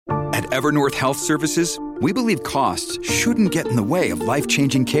At Evernorth Health Services, we believe costs shouldn't get in the way of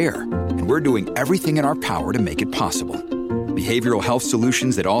life-changing care, and we're doing everything in our power to make it possible. Behavioral health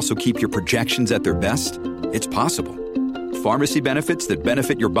solutions that also keep your projections at their best? It's possible. Pharmacy benefits that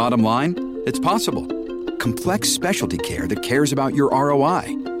benefit your bottom line? It's possible. Complex specialty care that cares about your ROI?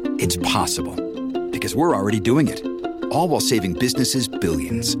 It's possible. Because we're already doing it. All while saving businesses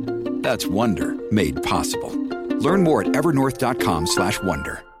billions. That's Wonder made possible. Learn more at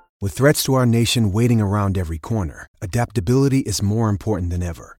evernorth.com/wonder. With threats to our nation waiting around every corner, adaptability is more important than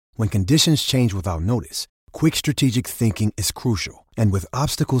ever. When conditions change without notice, quick strategic thinking is crucial. And with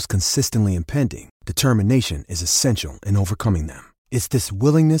obstacles consistently impending, determination is essential in overcoming them. It's this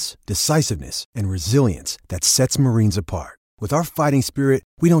willingness, decisiveness, and resilience that sets Marines apart. With our fighting spirit,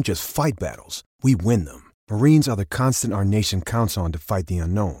 we don't just fight battles, we win them. Marines are the constant our nation counts on to fight the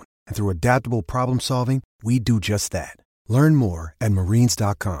unknown. And through adaptable problem solving, we do just that. Learn more at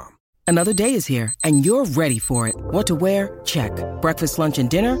marines.com. Another day is here, and you're ready for it. What to wear? Check. Breakfast, lunch, and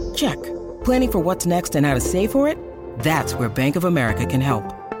dinner? Check. Planning for what's next and how to save for it? That's where Bank of America can help.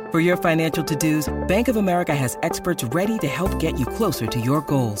 For your financial to-dos, Bank of America has experts ready to help get you closer to your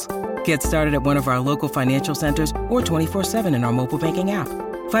goals. Get started at one of our local financial centers or 24/7 in our mobile banking app.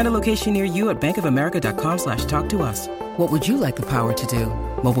 Find a location near you at bankofamerica.com/talktous. What would you like the power to do?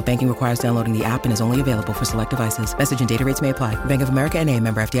 Mobile banking requires downloading the app and is only available for select devices. Message and data rates may apply. Bank of America N.A.,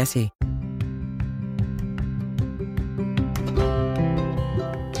 member FDIC.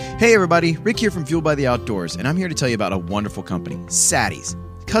 Hey everybody, Rick here from Fueled by the Outdoors, and I'm here to tell you about a wonderful company, Sadie's,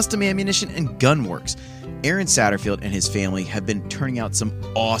 Custom Ammunition and Gun Works. Aaron Satterfield and his family have been turning out some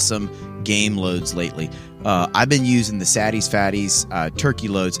awesome game loads lately. I've been using the Sadie's Fatties turkey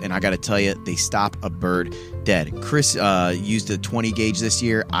loads, and I got to tell you, they stop a bird dead. Chris used a 20 gauge this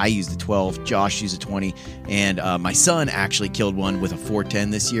year. I used a 12. Josh used a 20. And my son actually killed one with a 410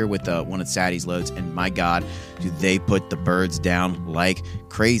 this year with one of Sadie's loads. And my God, do they put the birds down like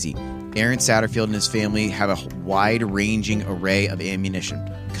crazy. Aaron Satterfield and his family have a wide-ranging array of ammunition.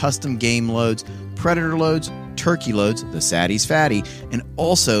 Custom game loads, predator loads, turkey loads, the Sadie's Fatty, and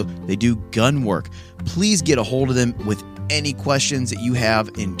also they do gun work. Please get a hold of them with any questions that you have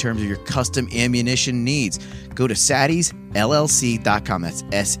in terms of your custom ammunition needs. Go to SattiesLLC.com. That's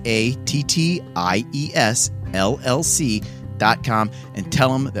SattiesLLC.com and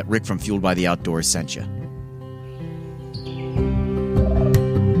tell them that Rick from Fueled by the Outdoors sent you.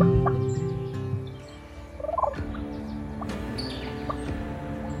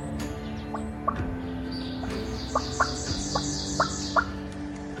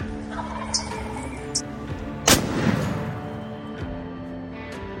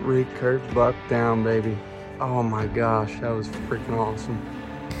 Recurve buck down, baby. Oh my gosh, that was freaking awesome.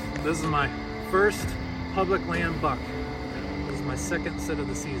 This is my first public land buck. This is my second sit of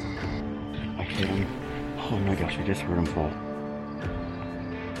the season. I hit him. Oh my gosh, I just heard him fall.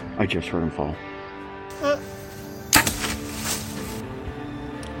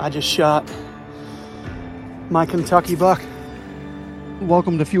 I just shot my Kentucky buck.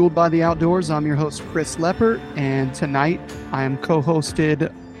 Welcome to Fueled by the Outdoors. I'm your host, Chris Leppert, and tonight I am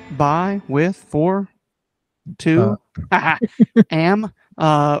co-hosted with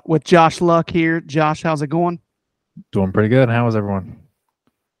Josh Luck here. Josh, how's it going? Doing pretty good. How is everyone?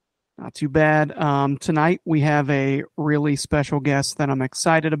 Not too bad. Tonight we have a really special guest that I'm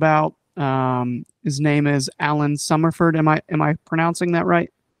excited about. His name is Alan Summerford. Am I pronouncing that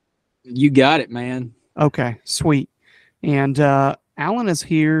right? You got it, man. Okay, sweet. And Alan is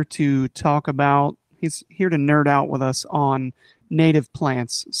here to talk about. He's here to nerd out with us on native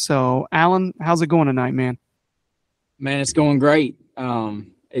plants. So, Alan, how's it going tonight, man? Man, it's going great.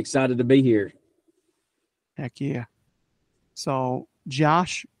 Excited to be here. Heck yeah. So,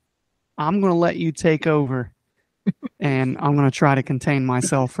 Josh, I'm going to let you take over, and I'm going to try to contain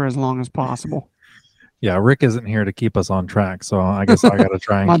myself for as long as possible. Yeah, Rick isn't here to keep us on track, so I guess I got to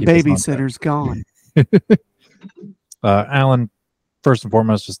try and my keep babysitter's gone. Alan, first and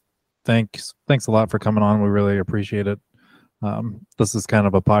foremost, just thanks a lot for coming on. We really appreciate it. This is kind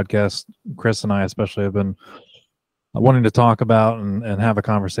of a podcast Chris and I especially have been wanting to talk about and have a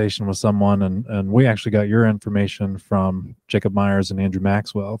conversation with someone. And we actually got your information from Jacob Myers and Andrew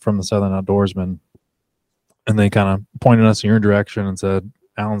Maxwell from the Southern Outdoorsman. And they kind of pointed us in your direction and said,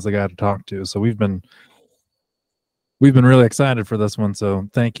 Alan's the guy to talk to. So we've been really excited for this one. So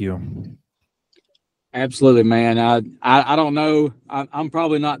thank you. Absolutely, man. I don't know. I'm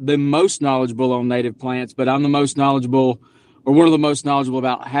probably not the most knowledgeable on native plants, but I'm the most knowledgeable, or one of the most knowledgeable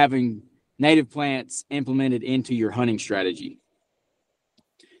about having native plants implemented into your hunting strategy.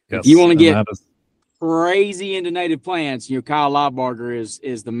 Yes, If you want to get crazy into native plants, Kyle Liebarger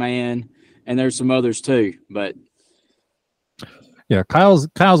is the man, and there's some others too. But yeah, Kyle's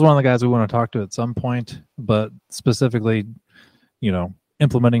one of the guys we want to talk to at some point, but specifically,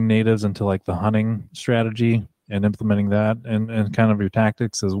 implementing natives into like the hunting strategy and implementing that and kind of your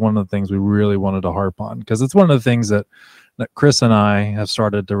tactics is one of the things we really wanted to harp on, because it's one of the things that Chris and I have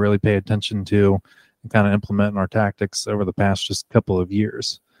started to really pay attention to and kind of implement in our tactics over the past just couple of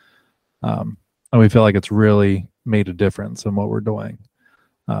years. And we feel like it's really made a difference in what we're doing.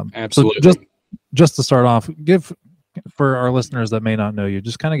 Absolutely. So just to start off, for our listeners that may not know you,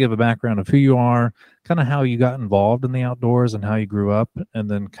 just kind of give a background of who you are, kind of how you got involved in the outdoors and how you grew up, and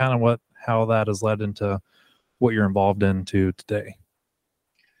then kind of how that has led into what you're involved into today.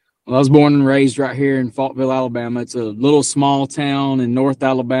 Well, I was born and raised right here in Faultville, Alabama. It's a little small town in North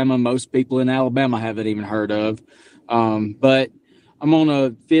Alabama. Most people in Alabama haven't even heard of. But I'm on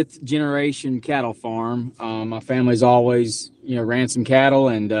a 5th generation cattle farm. My family's always, ran some cattle,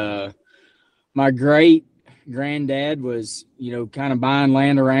 and my great granddad was, kind of buying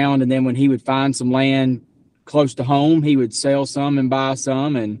land around. And then when he would find some land close to home, he would sell some and buy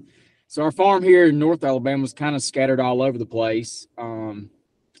some. And so our farm here in North Alabama was kind of scattered all over the place.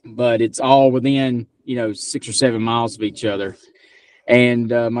 But it's all within, 6 or 7 miles of each other.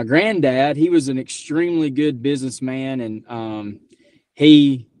 And my granddad, he was an extremely good businessman, and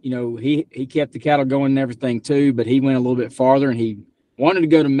he kept the cattle going and everything too, but he went a little bit farther, and he wanted to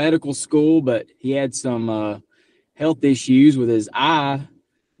go to medical school, but he had some health issues with his eye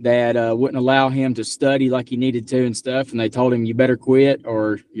that wouldn't allow him to study like he needed to and stuff. And they told him, you better quit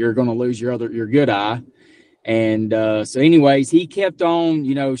or you're going to lose your good eye. And so anyways, he kept on,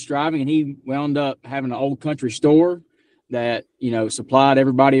 striving, and he wound up having an old country store that, supplied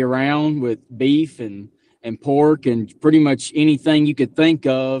everybody around with beef and pork and pretty much anything you could think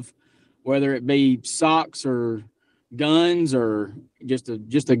of, whether it be socks or guns or just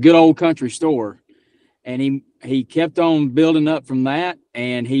a good old country store. And he kept on building up from that,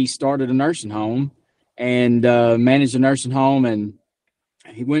 and he started a nursing home and managed a nursing home, and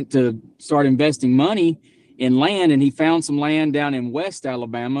he went to start investing money in land, and he found some land down in West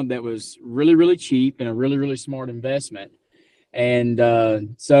Alabama that was really, really cheap and a really, really smart investment. And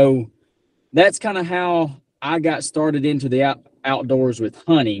so that's kind of how I got started into the outdoors with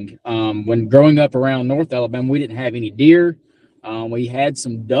hunting. When growing up around North Alabama, we didn't have any deer. We had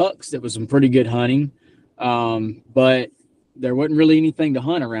some ducks that was some pretty good hunting, but there wasn't really anything to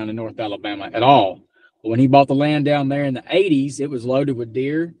hunt around in North Alabama at all. But when he bought the land down there in the 80s, it was loaded with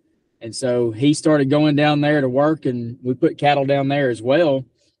deer. And so he started going down there to work, and we put cattle down there as well.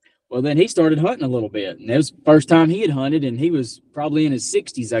 Well, then he started hunting a little bit, and it was the first time he had hunted, and he was probably in his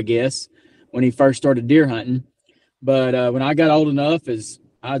 60s, I guess, when he first started deer hunting. But when I got old enough, as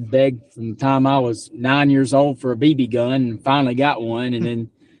I begged from the time I was 9 years old for a BB gun, and finally got one, and then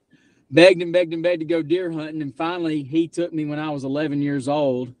begged and begged and begged to go deer hunting. And finally he took me when I was 11 years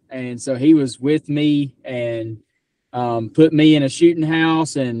old. And so he was with me and put me in a shooting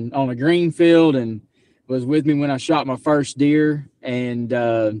house and on a green field, and was with me when I shot my first deer, and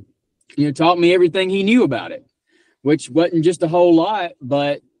taught me everything he knew about it, which wasn't just a whole lot,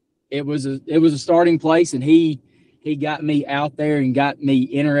 but it was a starting place. And he got me out there and got me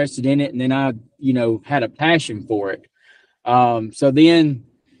interested in it, and then I had a passion for it. So then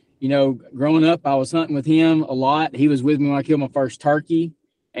growing up, I was hunting with him a lot. He was with me when I killed my first turkey,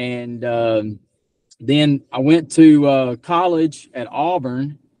 and then I went to college at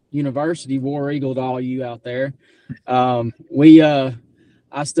Auburn University. War Eagle to all you out there.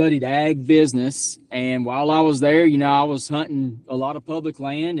 I studied ag business, and while I was there, I was hunting a lot of public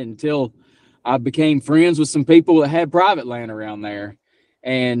land until I became friends with some people that had private land around there,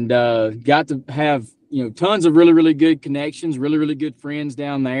 and got to have tons of really, really good connections, really, really good friends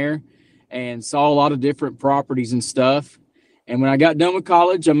down there, and saw a lot of different properties and stuff. And when I got done with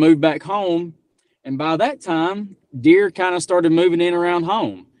college, I moved back home. And by that time, deer kind of started moving in around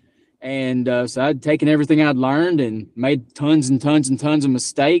home. And so I'd taken everything I'd learned and made tons and tons and tons of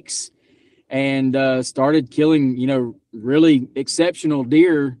mistakes, and started killing, really exceptional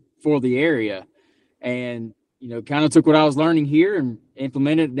deer for the area. And, kind of took what I was learning here and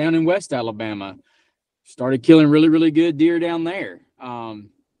implemented it down in West Alabama. Started killing really, really good deer down there.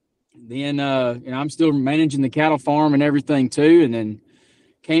 Then I'm still managing the cattle farm and everything too. And then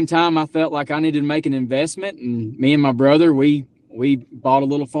came time I felt like I needed to make an investment, and me and my brother, we bought a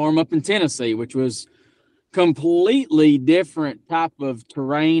little farm up in Tennessee, which was completely different type of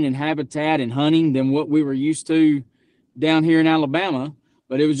terrain and habitat and hunting than what we were used to down here in Alabama.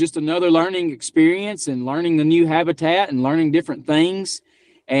 But it was just another learning experience and learning the new habitat and learning different things.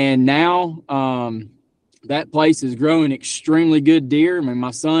 And now that place is growing extremely good deer. I mean,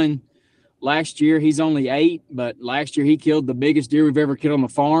 my son last year, he's only 8, but last year he killed the biggest deer we've ever killed on the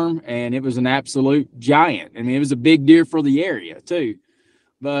farm, and it was an absolute giant. I mean, it was a big deer for the area too.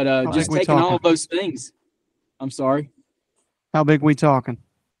 But just taking all of those things. I'm sorry. How big we talking?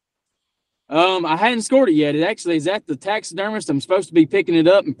 I hadn't scored it yet. It actually is at the taxidermist. I'm supposed to be picking it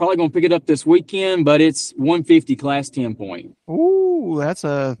up. I'm probably going to pick it up this weekend, but it's 150 class 10 point. Ooh, that's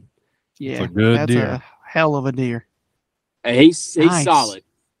a good deer. A hell of a deer. He's nice. Solid.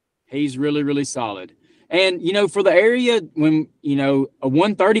 He's really, really solid. And, for the area, when, a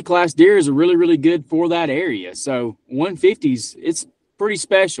 130 class deer is really, really good for that area. So 150s, it's pretty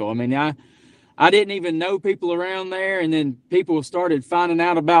special. I mean, I didn't even know people around there. And then people started finding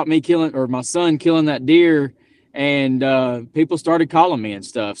out about me my son killing that deer. And people started calling me and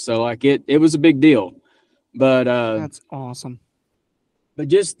stuff. So like it was a big deal. But that's awesome. But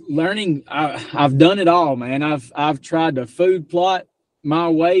just learning, I've done it all, man. I've tried to food plot my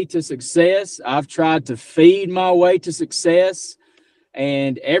way to success. I've tried to feed my way to success.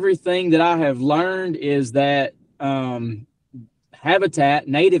 And everything that I have learned is that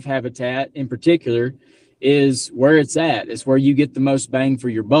native habitat in particular, is where it's at. It's where you get the most bang for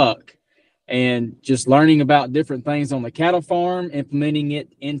your buck. And just learning about different things on the cattle farm, implementing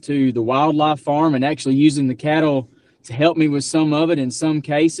it into the wildlife farm, and actually using the cattle to help me with some of it in some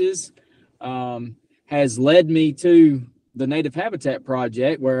cases, has led me to the Native Habitat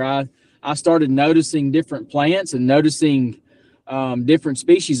Project, where I started noticing different plants and noticing different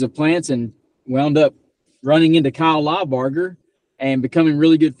species of plants, and wound up running into Kyle Liebarger and becoming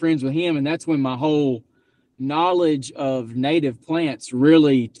really good friends with him. And that's when my whole knowledge of native plants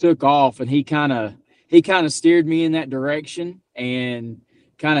really took off, and he kind of steered me in that direction and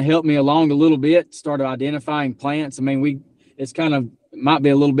kind of helped me along a little bit, started identifying plants. I mean, might be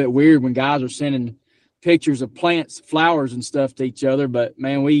a little bit weird when guys are sending pictures of plants, flowers and stuff to each other, but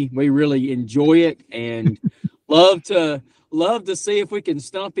man, we really enjoy it and love to see if we can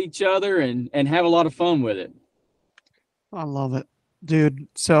stump each other and have a lot of fun with it. I love it, dude.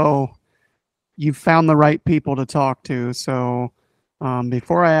 So you found the right people to talk to. So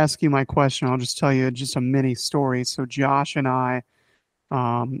before I ask you my question, I'll just tell you just a mini story. So Josh and I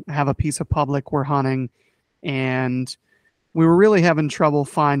have a piece of public we're hunting, and we were really having trouble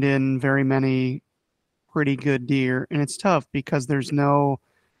finding very many pretty good deer. And it's tough because there's no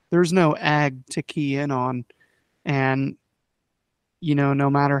ag to key in on. And, no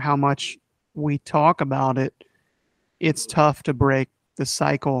matter how much we talk about it, it's tough to break the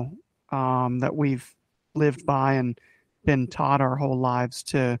cycle that we've lived by and been taught our whole lives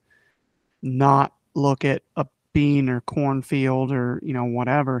to not look at a bean or cornfield or,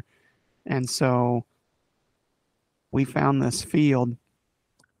 whatever. And so we found this field,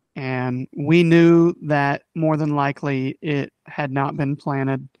 and we knew that more than likely it had not been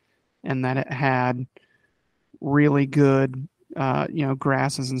planted and that it had really good,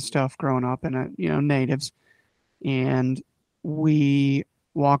 grasses and stuff growing up in it, natives. And we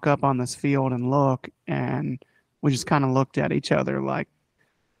walk up on this field and look, and we just kind of looked at each other like,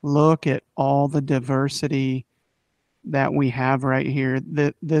 look at all the diversity that we have right here.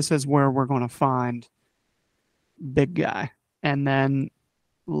 This is where we're going to find big guy. And then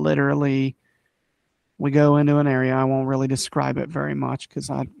literally we go into an area. I won't really describe it very much because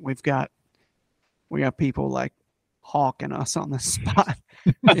we got people like hawking us on the spot.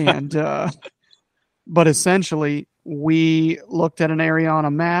 And but essentially we looked at an area on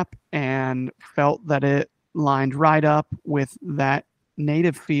a map and felt that it lined right up with that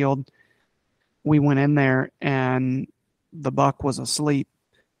native field. We went in there and the buck was asleep.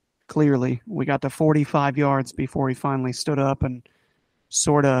 Clearly, we got to 45 yards before he finally stood up and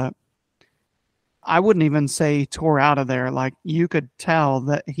sort of, I wouldn't even say tore out of there. Like, you could tell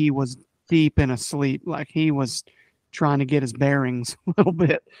that he was deep in a sleep. Like, he was trying to get his bearings a little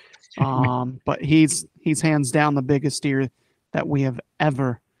bit. But he's hands down the biggest deer that we have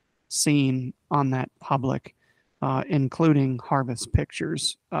ever seen on that public, including harvest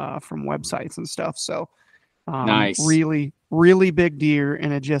pictures from websites and stuff. So nice. Really, really big deer.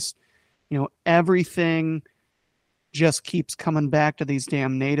 And it just, everything just keeps coming back to these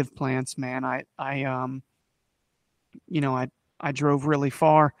damn native plants, man. I drove really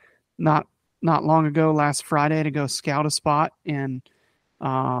far, not long ago, last Friday, to go scout a spot, and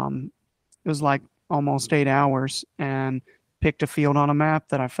it was like almost 8 hours, and picked a field on a map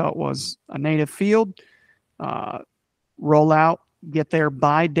that I felt was a native field. Roll out, get there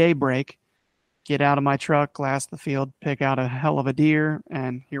by daybreak, get out of my truck, glass the field, pick out a hell of a deer,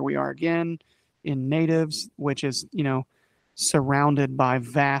 and here we are again in natives, which is, surrounded by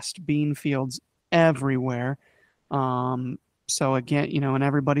vast bean fields everywhere. So again, and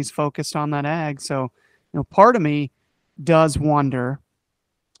everybody's focused on that ag. So, part of me does wonder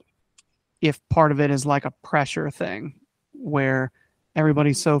if part of it is like a pressure thing where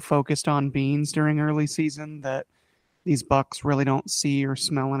everybody's so focused on beans during early season that these bucks really don't see or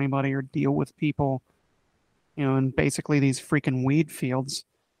smell anybody or deal with people, in basically these freaking weed fields.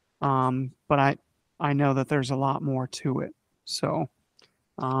 But I know that there's a lot more to it. So,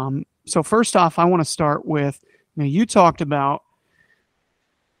 so first off, I want to start with, you talked about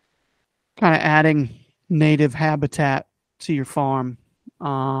kind of adding native habitat to your farm.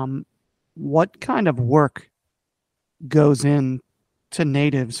 What kind of work goes in to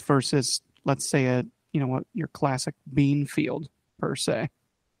natives versus, let's say, your classic bean field per se?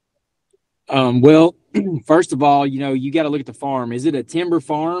 Well, first of all, you got to look at the farm. Is it a timber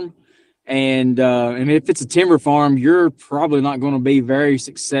farm? And if it's a timber farm, you're probably not going to be very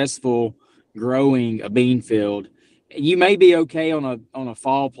successful growing a bean field. You may be okay on a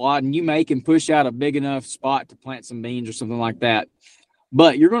fall plot, and you can push out a big enough spot to plant some beans or something like that.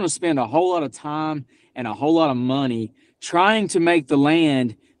 But you're going to spend a whole lot of time and a whole lot of money trying to make the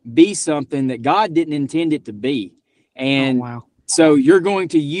land be something that God didn't intend it to be. And so you're going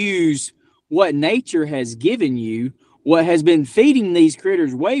to use what nature has given you, what has been feeding these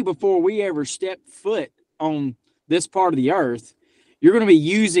critters way before we ever stepped foot on this part of the earth. You're going to be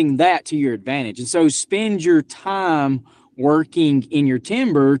using that to your advantage. And so spend your time working in your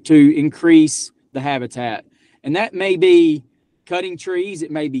timber to increase the habitat. And that may be cutting trees,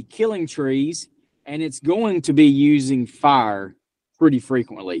 it may be killing trees, and it's going to be using fire pretty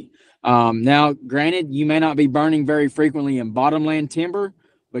frequently. Now, granted, you may not be burning very frequently in bottomland timber,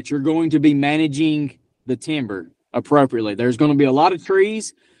 but you're going to be managing the timber appropriately. There's going to be a lot of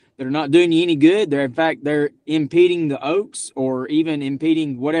trees that are not doing you any good. They're impeding the oaks or even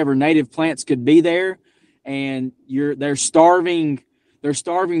impeding whatever native plants could be there, and they're starving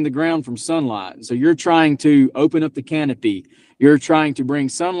the ground from sunlight. So you're trying to open up the canopy. You're trying to bring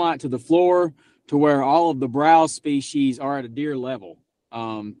sunlight to the floor to where all of the browse species are at a deer level.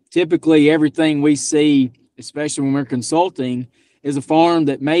 Typically, everything we see, especially when we're consulting, is a farm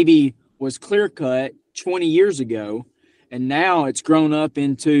that maybe was clear cut 20 years ago, and now it's grown up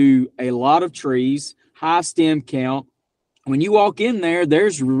into a lot of trees, high stem count. When you walk in there,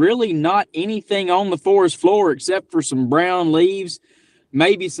 there's really not anything on the forest floor except for some brown leaves,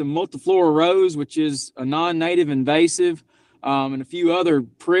 maybe some multiflora rose, which is a non-native invasive, and a few other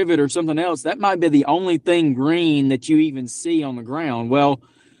privet or something else. That might be the only thing green that you even see on the ground. Well,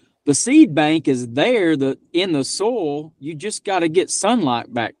 the seed bank is there in the soil. You just got to get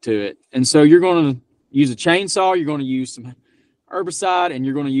sunlight back to it. And so you're going to use a chainsaw, you're going to use some herbicide, and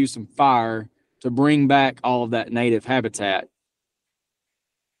you're going to use some fire to bring back all of that native habitat.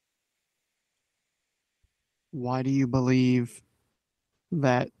 Why do you believe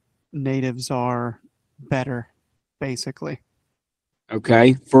that natives are better, basically?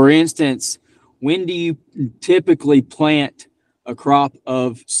 Okay. For instance, when do you typically plant a crop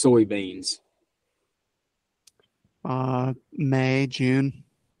of soybeans? May, June.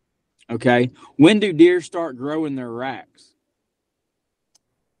 Okay. When do deer start growing their racks?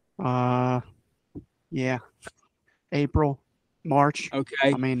 Yeah. April, March.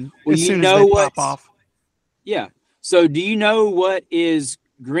 Okay. I mean, well, as soon as they pop off. Yeah. So do you know what is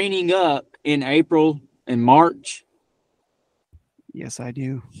greening up in April and March? Yes, I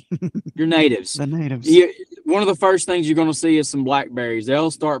do. Your natives. The natives. One of the first things you're going to see is some blackberries.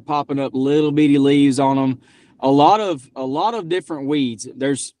 They'll start popping up little bitty leaves on them. A lot of different weeds.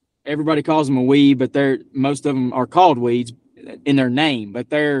 Everybody calls them a weed, but most of them are called weeds in their name. But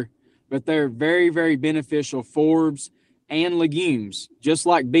they're very, very beneficial forbs and legumes. Just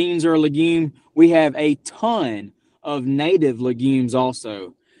like beans are a legume, we have a ton of native legumes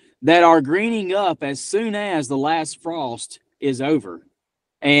also that are greening up as soon as the last frost is over.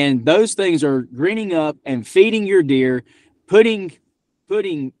 And those things are greening up and feeding your deer, putting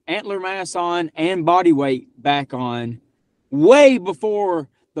antler mass on and body weight back on way before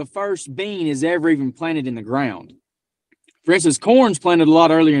the first bean is ever even planted in the ground. For instance, corn's planted a lot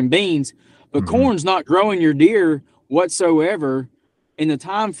earlier than beans, but corn's not growing your deer whatsoever in the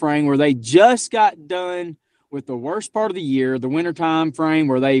time frame where they just got done with the worst part of the year, the winter time frame,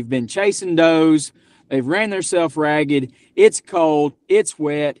 where they've been chasing does, they've ran themselves ragged, it's cold, it's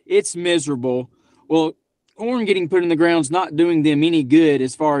wet, it's miserable. Well, corn getting put in the ground is not doing them any good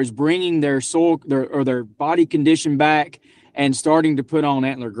as far as bringing their soil or their body condition back and starting to put on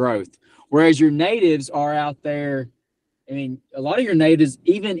antler growth. Whereas your natives are out there, I mean, a lot of your natives,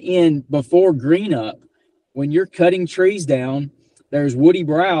 even in before green up, when you're cutting trees down, there's woody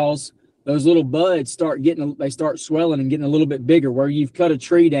browse. Those little buds they start swelling and getting a little bit bigger where you've cut a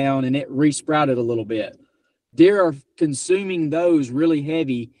tree down and it resprouted a little bit. Deer are consuming those really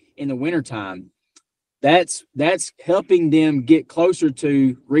heavy in the wintertime. That's helping them get closer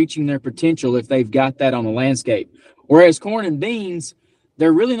to reaching their potential if they've got that on the landscape. Whereas corn and beans,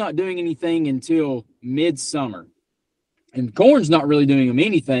 they're really not doing anything until midsummer. And corn's not really doing them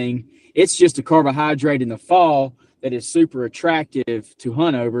anything. It's just a carbohydrate in the fall that is super attractive to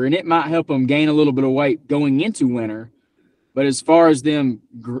hunt over, and it might help them gain a little bit of weight going into winter. But as far as them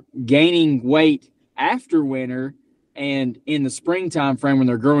gaining weight after winter and in the springtime frame when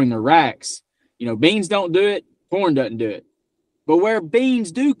they're growing their racks, beans don't do it, corn doesn't do it. But where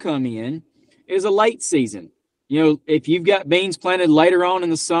beans do come in is a late season. If you've got beans planted later on in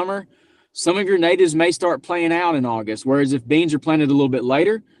the summer, some of your natives may start playing out in August, whereas if beans are planted a little bit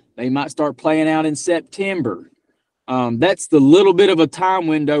later, they might start playing out in September. That's the little bit of a time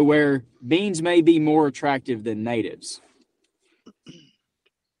window where beans may be more attractive than natives.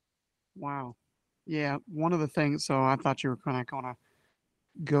 Wow. Yeah, one of the things, so I thought you were going to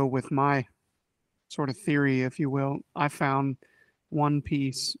go with my sort of theory, if you will. I found one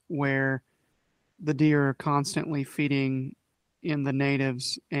piece where the deer are constantly feeding in the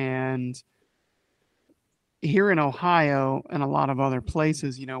natives, and here in Ohio and a lot of other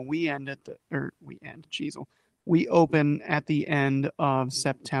places, we open at the end of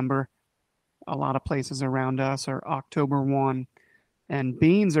September. A lot of places around us are October 1, and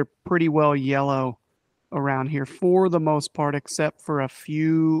beans are pretty well yellow around here for the most part, except for a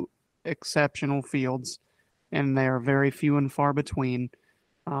few exceptional fields, and they are very few and far between.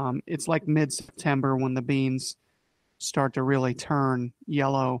 It's like mid-September when the beans start to really turn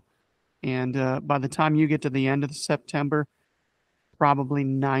yellow, and by the time you get to the end of September, probably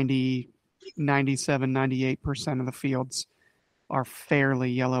 98% of the fields are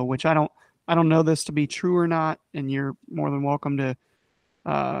fairly yellow, which I don't know this to be true or not, and you're more than welcome to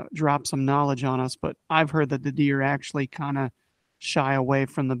drop some knowledge on us, but I've heard that the deer actually kind of shy away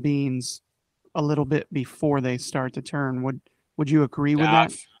from the beans a little bit before they start to turn. Would you agree with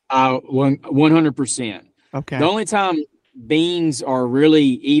that? 100%. Okay. The only time beans are really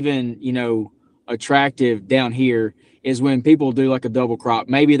even, attractive down here is when people do like a double crop.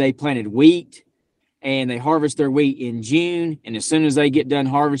 Maybe they planted wheat and they harvest their wheat in June, and as soon as they get done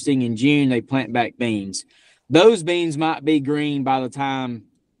harvesting in June, they plant back beans. Those beans might be green by the time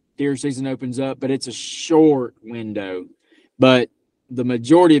deer season opens up, but it's a short window. But the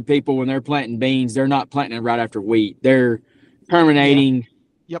majority of people, when they're planting beans, they're not planting it right after wheat. They're terminating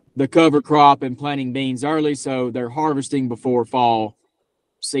the cover crop and planting beans early, so they're harvesting before fall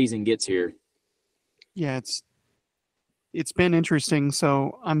season gets here. Yeah, it's been interesting.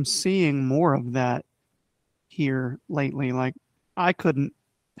 So I'm seeing more of that here lately. Like, I couldn't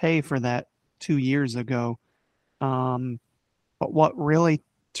pay for that 2 years ago. But what really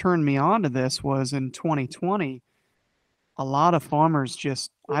turned me on to this was in 2020, a lot of farmers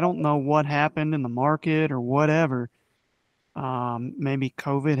I don't know what happened in the market or whatever. Maybe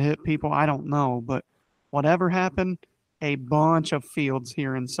COVID hit people. I don't know. But whatever happened, a bunch of fields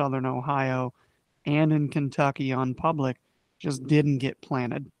here in Southern Ohio and in Kentucky on public just didn't get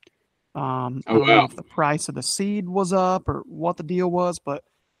planted. I don't know if the price of the seed was up or what the deal was, but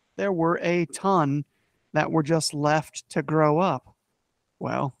there were a ton that were just left to grow up.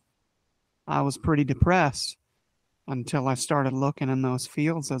 Well, I was pretty depressed until I started looking in those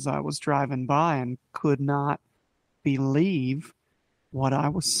fields as I was driving by and could not believe what I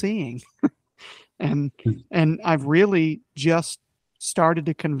was seeing. and I've really just started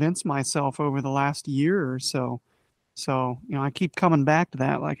to convince myself over the last year or so. So, I keep coming back to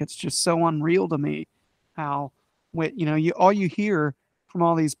that. Like, it's just so unreal to me how, all you hear from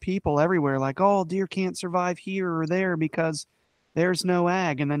all these people everywhere, like, oh, deer can't survive here or there because there's no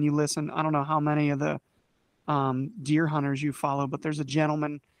ag. And then you listen, I don't know how many of the deer hunters you follow, but there's a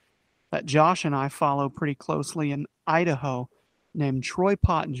gentleman that Josh and I follow pretty closely in Idaho named Troy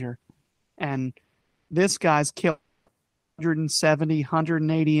Pottinger. And this guy's killed 170,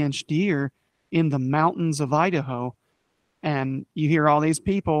 180-inch deer in the mountains of Idaho. And you hear all these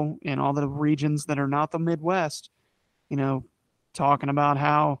people in all the regions that are not the Midwest, talking about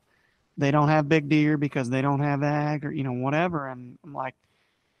how they don't have big deer because they don't have ag or, whatever. And I'm like,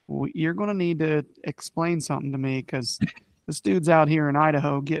 well, you're going to need to explain something to me because this dude's out here in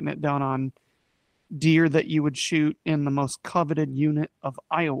Idaho getting it done on deer that you would shoot in the most coveted unit of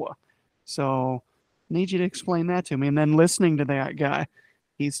Iowa. So I need you to explain that to me. And then listening to that guy,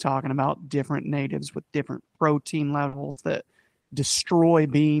 he's talking about different natives with different protein levels that destroy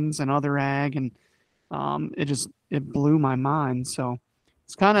beans and other ag. And It blew my mind. So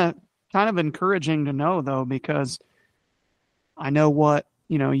it's kind of encouraging to know though, because I know what,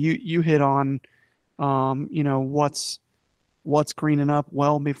 you hit on, what's greening up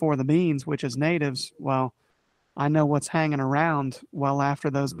well before the beans, which is natives. Well, I know what's hanging around well after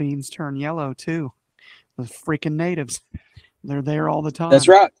those beans turn yellow too. The freaking natives. They're there all the That's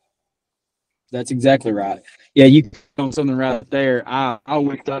time. right. That's exactly right. Yeah, you on something right there. I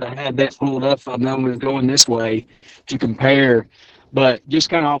would have thought I had that pulled up if I'd known we was going this way to compare. But just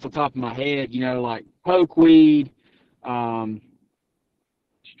kind of off the top of my head, like pokeweed, um,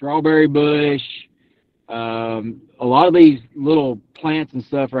 strawberry bush, a lot of these little plants and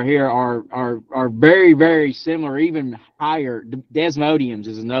stuff right here are very, very similar, even higher. Desmodiums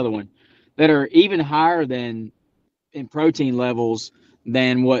is another one that are even higher than in protein levels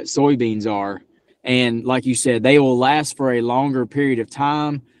than what soybeans are. And like you said, they will last for a longer period of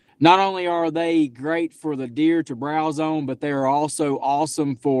time. Not only are they great for the deer to browse on, but they are also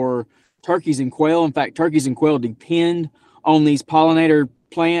awesome for turkeys and quail. In fact, turkeys and quail depend on these pollinator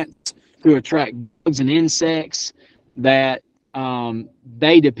plants to attract bugs and insects that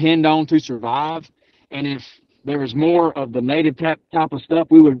they depend on to survive. And if there was more of the native type of stuff,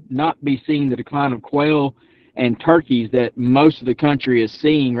 we would not be seeing the decline of quail and turkeys that most of the country is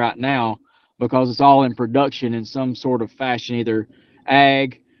seeing right now, because it's all in production in some sort of fashion, either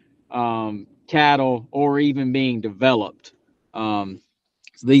ag, cattle, or even being developed. So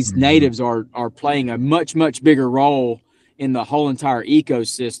these natives are playing a much, much bigger role in the whole entire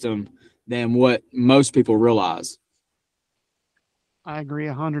ecosystem than what most people realize. I agree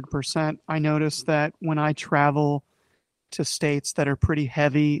 100%. I notice that when I travel to states that are pretty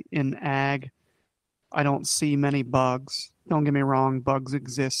heavy in ag, I don't see many bugs. Don't get me wrong, bugs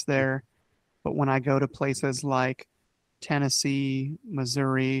exist there. But when I go to places like Tennessee,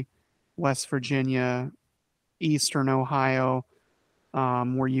 Missouri, West Virginia, Eastern Ohio,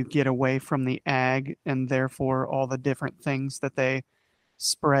 where you get away from the ag and therefore all the different things that they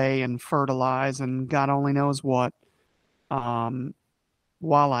spray and fertilize and God only knows what.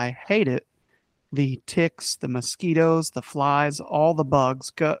 While I hate it, the ticks, the mosquitoes, the flies, all the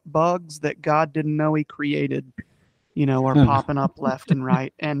bugs that God didn't know He created, are popping up left and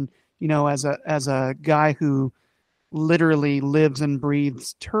right. And as a guy who literally lives and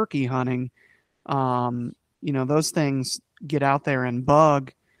breathes turkey hunting, those things get out there and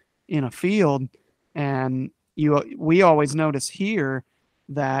bug in a field, and we always notice here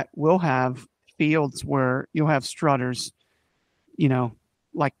that we'll have fields where you'll have strutters, you know,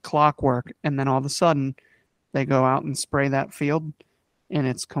 like clockwork, and then all of a sudden they go out and spray that field and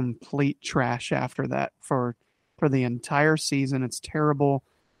it's complete trash after that for the entire season. It's terrible.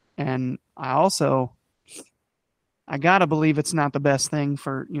 And I gotta believe it's not the best thing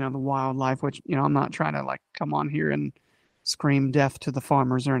for, the wildlife, which, I'm not trying to like come on here and scream death to the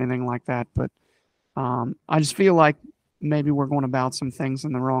farmers or anything like that. But I just feel like maybe we're going about some things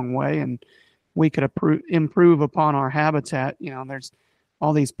in the wrong way, and we could improve upon our habitat. There's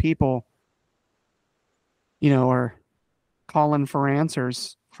all these people, are calling for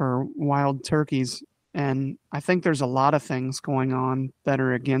answers for wild turkeys. And I think there's a lot of things going on that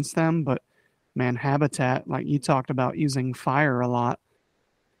are against them, but man, habitat, like you talked about using fire a lot.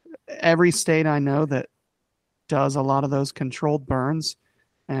 Every state I know that does a lot of those controlled burns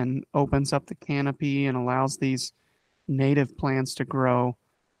and opens up the canopy and allows these native plants to grow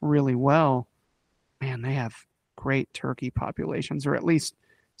really well, man, they have great turkey populations, or at least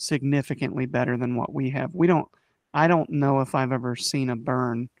significantly better than what we have. I don't know if I've ever seen a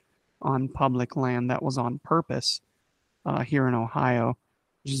burn on public land that was on purpose here in Ohio.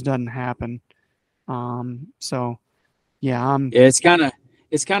 It just doesn't happen. So yeah, it's kind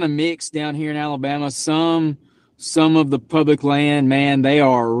of mixed down here in Alabama. Some of the public land, man, they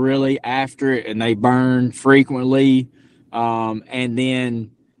are really after it and they burn frequently. And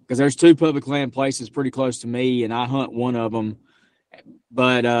then because there's two public land places pretty close to me, and I hunt one of them.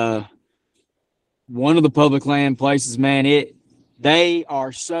 But one of the public land places, man, they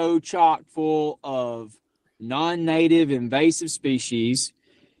are so chock full of non-native invasive species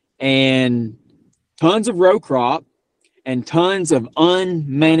and tons of row crop and tons of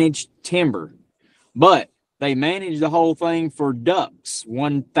unmanaged timber. But they manage the whole thing for ducks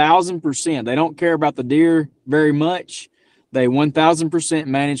 1,000%. They don't care about the deer very much. They 1,000%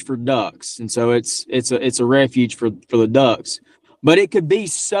 manage for ducks, and so it's a refuge for the ducks. But it could be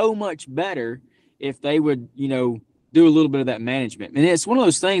so much better if they would, do a little bit of that management. And it's one of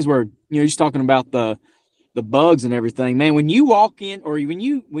those things where, you're just talking about the bugs and everything, man. When you walk in, or when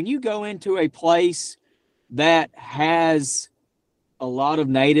you go into a place that has a lot of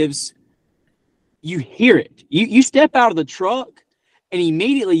natives, you hear it. You step out of the truck and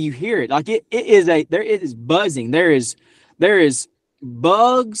immediately you hear it. Like it is buzzing. There is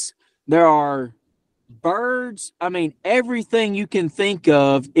bugs. There are birds. I mean, everything you can think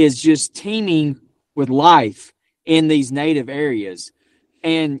of is just teeming with life in these native areas.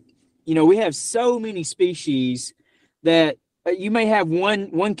 And, we have so many species that you may have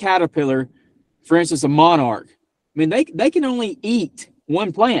one caterpillar, for instance, a monarch. I mean, they can only eat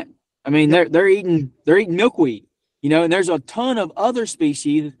one plant. I mean, they're eating milkweed, and there's a ton of other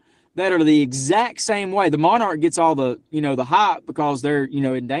species that are the exact same way. The monarch gets all the, the hype because they're,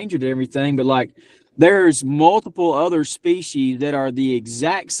 endangered and everything, but like there's multiple other species that are the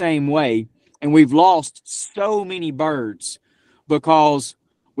exact same way. And we've lost so many birds because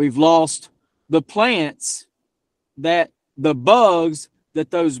we've lost the plants that the bugs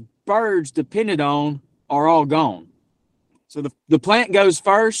that those birds depended on are all gone. So the plant goes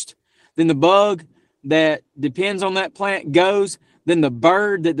first, then the bug that depends on that plant goes, then the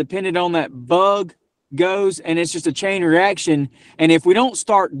bird that depended on that bug goes, and it's just a chain reaction. And if we don't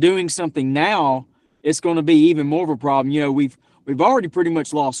start doing something now, it's going to be even more of a problem. We've already pretty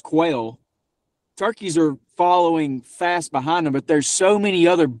much lost quail. Turkeys are following fast behind them, but there's so many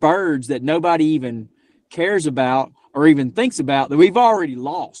other birds that nobody even cares about or even thinks about that we've already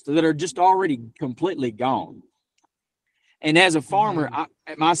lost, that are just already completely gone. And as a farmer,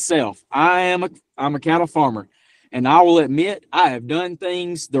 I'm a cattle farmer, and I will admit I have done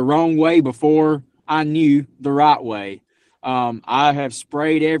things the wrong way before I knew the right way. I have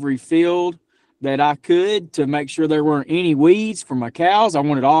sprayed every field that I could to make sure there weren't any weeds for my cows. I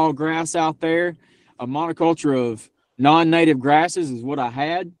wanted all grass out there. A monoculture of non-native grasses is what I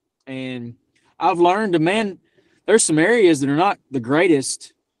had. And I've learned there's some areas that are not the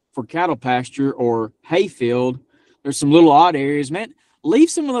greatest for cattle pasture or hayfield. There's some little odd areas, man. Leave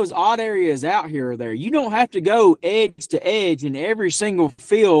some of those odd areas out here or there. You don't have to go edge to edge in every single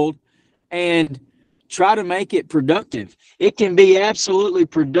field and try to make it productive. It can be absolutely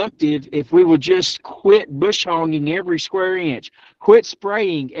productive if we will just quit bush hogging every square inch, quit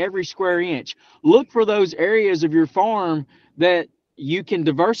spraying every square inch. Look for those areas of your farm that you can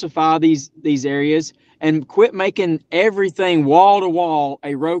diversify these areas, and quit making everything wall to wall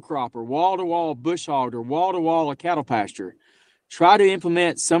a row crop, or wall to wall bush hog, or wall to wall a cattle pasture. Try to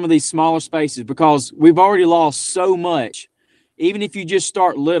implement some of these smaller spaces, because we've already lost so much. Even if you just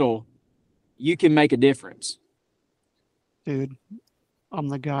start little, you can make a difference. Dude, I'm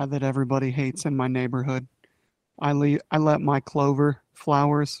the guy that everybody hates in my neighborhood. I let my clover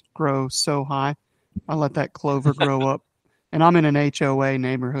flowers grow so high. I let that clover grow up. And I'm in an HOA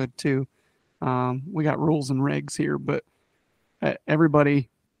neighborhood too. We got rules and regs here, but everybody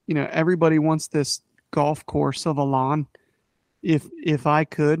wants this golf course of a lawn. If I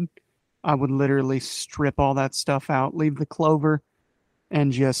could, I would literally strip all that stuff out, leave the clover,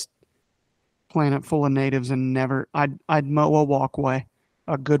 and just plant it full of natives, and I'd mow a walkway,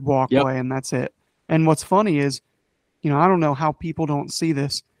 a good walkway, and that's it. And what's funny is, I don't know how people don't see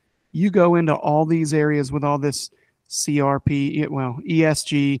this. You go into all these areas with all this CRP,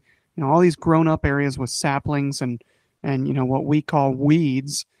 ESG, all these grown up areas with saplings and what we call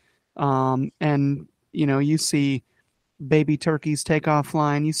weeds. And you see baby turkeys take off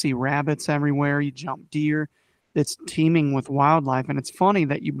flying. You see rabbits everywhere. You jump deer. It's teeming with wildlife. And it's funny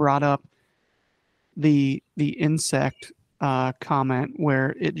that you brought up the insect comment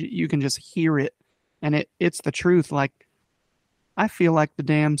where you can just hear it, and it's the truth. Like, I feel like the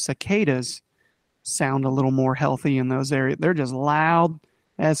damn cicadas sound a little more healthy in those areas. They're just loud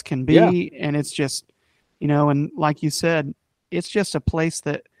as can be, and it's just, and like you said, it's just a place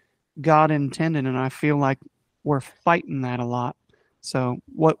that God intended, and I feel like we're fighting that a lot. So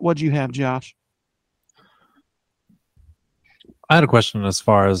what'd you have, Josh? I had a question as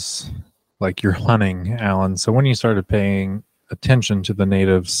far as like your hunting, Alan. So when you started paying attention to the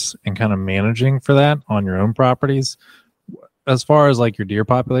natives and kind of managing for that on your own properties, as far as like your deer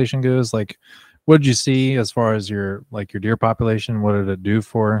population goes, like what did you see as far as your deer population? What did it do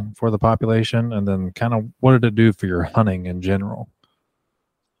for the population? And then kind of what did it do for your hunting in general?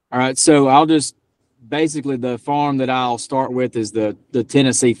 All right. So basically the farm that I'll start with is the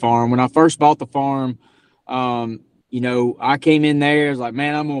Tennessee farm. When I first bought the farm, I came in there, I was like,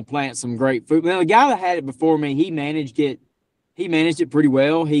 man, I'm going to plant some great fruit. Now, the guy that had it before me, he managed it pretty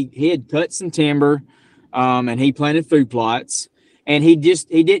well. He had cut some timber, and he planted food plots, and he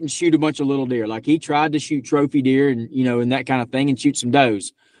didn't shoot a bunch of little deer. Like, he tried to shoot trophy deer and, and that kind of thing, and shoot some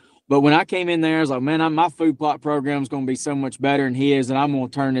does. But when I came in there, I was like, man, my food plot program is going to be so much better than his, and I'm going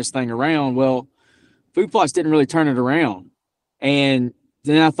to turn this thing around. Well, food plots didn't really turn it around. And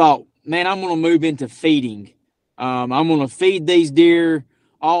then I thought, man, I'm going to move into feeding. I'm going to feed these deer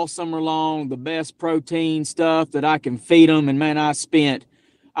all summer long, the best protein stuff that I can feed them. And man, I spent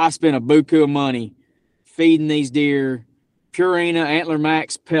a buku of money feeding these deer Purina Antler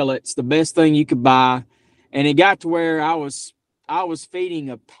Max pellets, the best thing you could buy. And it got to where I was feeding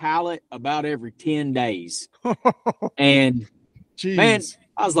a pallet about every 10 days. And Jeez. man,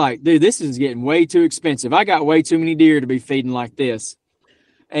 I was like, dude, this is getting way too expensive. I got way too many deer to be feeding like this.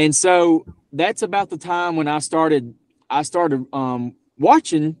 And so that's about the time when I started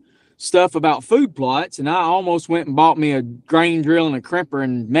watching stuff about food plots, and I almost went and bought me a grain drill and a crimper.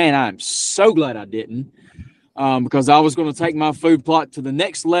 And man, I'm so glad I didn't, because I was going to take my food plot to the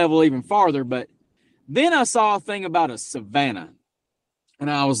next level even farther. But then I saw a thing about a savanna, and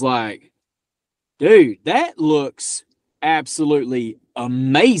I was like, dude, that looks absolutely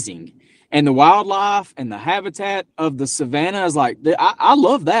amazing. And the wildlife and the habitat of the savanna is like, I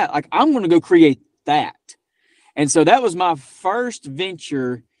love that. Like, I'm going to go create that. And so that was my first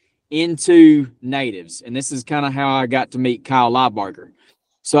venture into natives. And this is kind of how I got to meet Kyle Liebarger.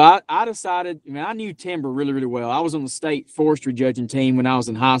 So I decided, I knew timber really, really well. I was on the state forestry judging team when I was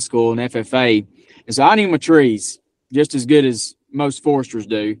in high school in FFA. And so I knew my trees just as good as most foresters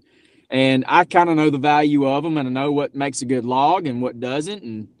do. And I kind of know the value of them, and I know what makes a good log and what doesn't,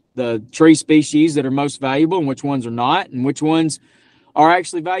 and the tree species that are most valuable and which ones are not, and which ones are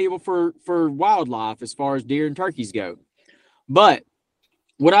actually valuable for wildlife as far as deer and turkeys go. But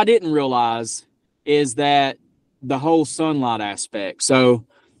what I didn't realize is that the whole sunlight aspect.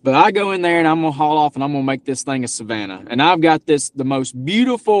 But I go in there and I'm going to haul off and I'm going to make this thing a savanna. And I've got the most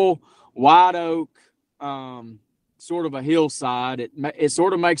beautiful white oak, sort of a hillside. It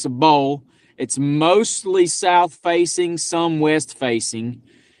sort of makes a bowl. It's mostly south facing, some west facing,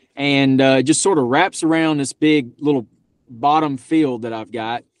 and just sort of wraps around this big little bottom field that I've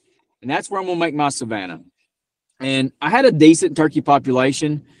got. And that's where I'm going to make my savanna. And I had a decent turkey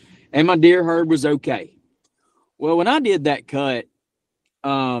population, and my deer herd was okay. Well, when I did that cut,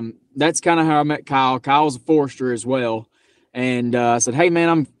 that's kind of how I met Kyle. Kyle's a forester as well. And I said, hey, man,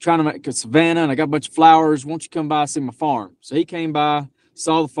 I'm trying to make a savanna, and I got a bunch of flowers. Won't you come by and see my farm? So he came by,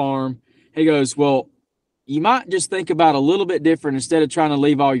 saw the farm. He goes, well, you might just think about a little bit different. Instead of trying to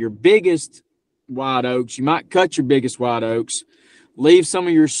leave all your biggest white oaks, you might cut your biggest white oaks, leave some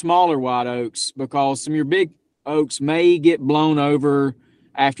of your smaller white oaks, because some of your big oaks may get blown over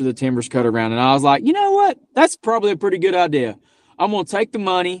after the timber's cut around. And I was like, you know what? That's probably a pretty good idea. I'm going to take the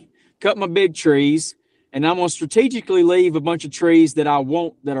money, cut my big trees, and I'm going to strategically leave a bunch of trees that I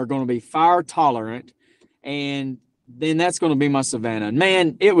want that are going to be fire tolerant. And then that's going to be my savanna. And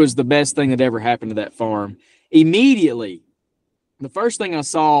man, it was the best thing that ever happened to that farm. Immediately, the first thing I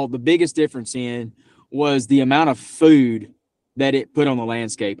saw the biggest difference in was the amount of food that it put on the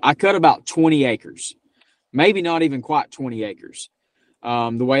landscape. I cut about 20 acres, maybe not even quite 20 acres,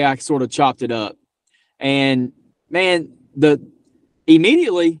 the way I sort of chopped it up. And man,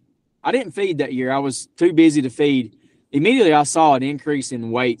 immediately, I didn't feed that year. I was too busy to feed. Immediately, I saw an increase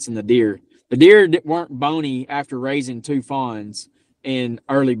in weights in the deer. The deer weren't bony after raising 2 fawns in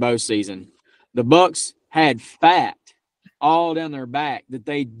early bow season. The bucks had fat all down their back that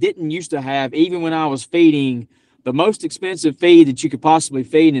they didn't used to have, even when I was feeding the most expensive feed that you could possibly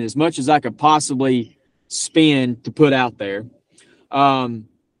feed, and as much as I could possibly spend to put out there.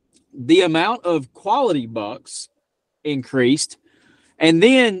 The amount of quality bucks increased. And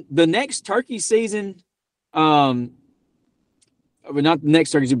then the next turkey season, not the next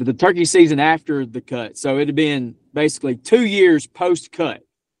turkey season, but the turkey season after the cut. So it had been basically 2 years post-cut.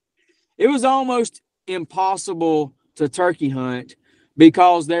 It was almost impossible to turkey hunt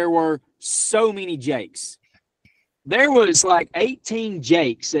because there were so many jakes. There was like 18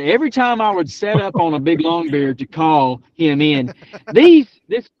 jakes. Every time I would set up on a big longbeard to call him in,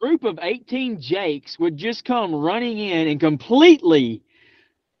 this group of 18 jakes would just come running in and completely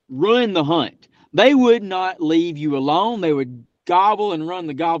ruin the hunt. They would not leave you alone. They would gobble and run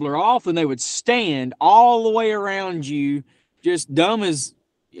the gobbler off, and they would stand all the way around you, just dumb as,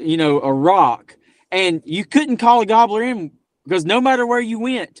 a rock. And you couldn't call a gobbler in because no matter where you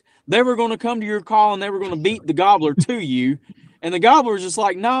went, they were going to come to your call and they were going to beat the gobbler to you. And the gobbler was just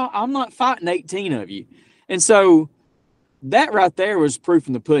like, no, I'm not fighting 18 of you. And so that right there was proof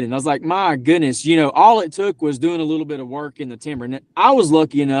in the pudding. I was like, my goodness, all it took was doing a little bit of work in the timber. And I was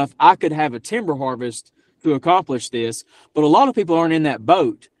lucky enough I could have a timber harvest to accomplish this, but a lot of people aren't in that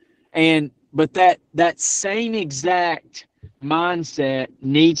boat. But that same exact mindset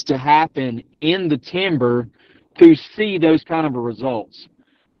needs to happen in the timber to see those kind of results.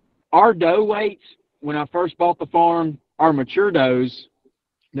 Our doe weights, when I first bought the farm, our mature does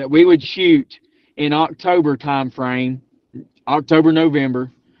that we would shoot in October time frame, October,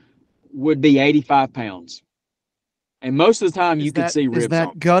 November, would be 85 pounds. And most of the time you could see ribs. Is that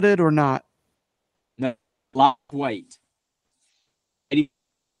on gutted or not? No, live weight.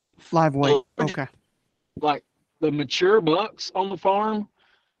 Live weight. Okay. Like the mature bucks on the farm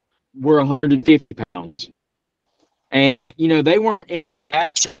were 150 pounds. And, you know, they weren't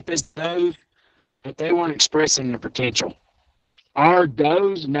as shape as those, but they weren't expressing the potential. Our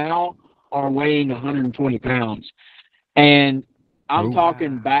does now are weighing 120 pounds. And I'm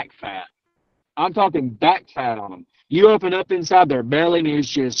talking back fat. I'm talking back fat on them. You open up inside their belly and it's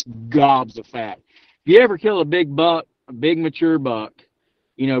just gobs of fat. If you ever kill a big buck, a big mature buck,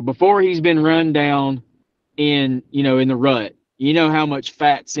 you know, before he's been run down in the rut, you know how much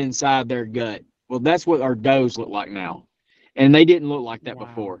fat's inside their gut. Well, that's what our does look like now. And they didn't look like that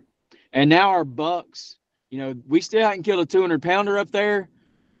before. And now our bucks, you know, we still haven't killed a 200-pounder up there,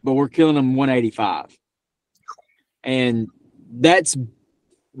 but we're killing them 185. And that's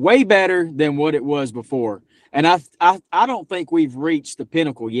way better than what it was before. And I don't think we've reached the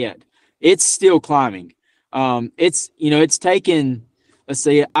pinnacle yet. It's still climbing. It's taken, let's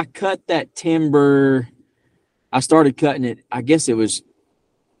see, I cut that timber. I started cutting it. I guess it was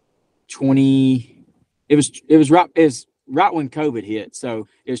it was right when COVID hit. So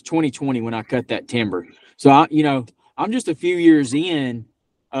it was 2020 when I cut that timber. So I'm just a few years in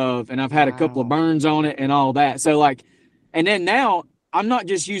and I've had a couple of burns on it and all that. So and then now I'm not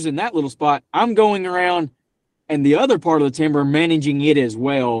just using that little spot. I'm going around and the other part of the timber, managing it as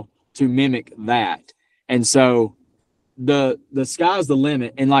well to mimic that. And so the sky's the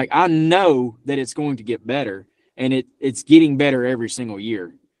limit. And I know that it's going to get better, and it's getting better every single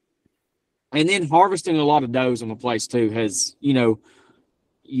year. And then harvesting a lot of does on the place too has,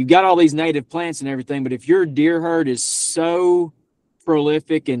 you got all these native plants and everything, but if your deer herd is so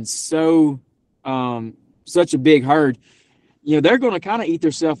prolific and so such a big herd, they're going to kind of eat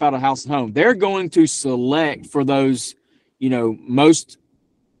themselves out of house and home. They're going to select for those,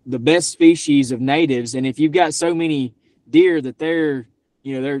 the best species of natives. And if you've got so many deer that they're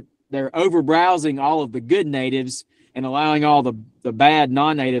over browsing all of the good natives and allowing all the bad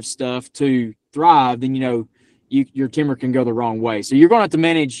non-native stuff to thrive, then, your timber can go the wrong way. So you're going to have to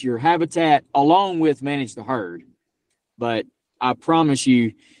manage your habitat along with manage the herd. But I promise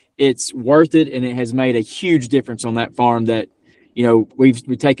you, it's worth it, and it has made a huge difference on that farm that,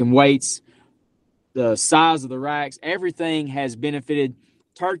 we've taken weights, the size of the racks, everything has benefited.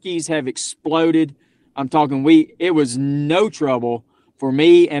 Turkeys have exploded. I'm talking, it was no trouble for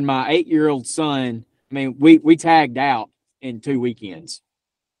me and my 8-year-old son. I mean, we tagged out in 2 weekends.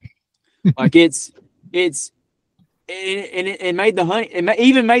 It made the hunt, it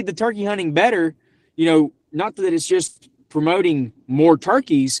even made the turkey hunting better. Not that it's just promoting more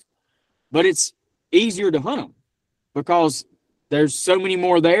turkeys, but it's easier to hunt them because there's so many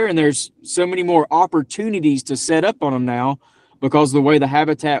more there, and there's so many more opportunities to set up on them now because of the way the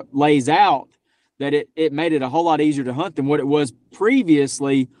habitat lays out, that it made it a whole lot easier to hunt than what it was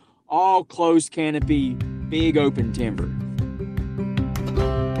previously, all closed canopy, big open timber.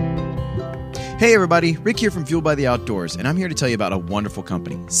 Hey everybody, Rick here from Fueled by the Outdoors, and I'm here to tell you about a wonderful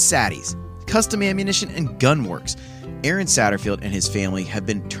company, Sadie's, Custom Ammunition and Gun Works. Aaron Satterfield and his family have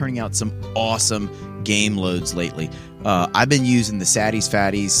been turning out some awesome game loads lately. I've been using the Sadie's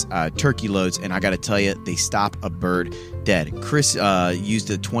Fatties turkey loads, and I got to tell you, they stop a bird dead. Chris used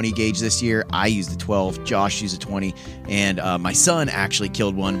the 20 gauge this year. I used the 12. Josh used a 20. And my son actually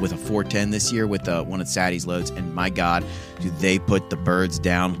killed one with a 410 this year with one of Sadie's loads. And my God, do they put the birds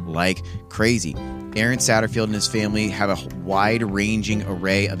down like crazy. Aaron Satterfield and his family have a wide-ranging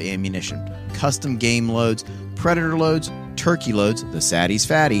array of ammunition. Custom game loads, predator loads, turkey loads, the Sadie's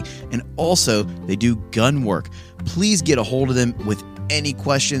Fatty, and also they do gun work. Please get a hold of them with any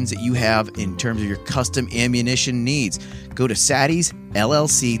questions that you have in terms of your custom ammunition needs. Go to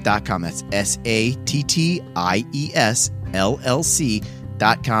sattiesllc.com. That's SATTIES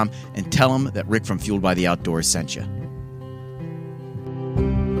LLC.com and tell them that Rick from Fueled by the Outdoors sent you.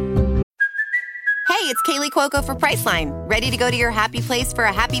 Hey, it's Kaylee Cuoco for Priceline. Ready to go to your happy place for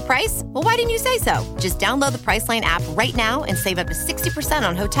a happy price? Well, why didn't you say so? Just download the Priceline app right now and save up to 60%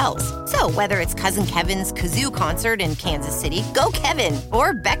 on hotels. So whether it's Cousin Kevin's Kazoo Concert in Kansas City, go Kevin,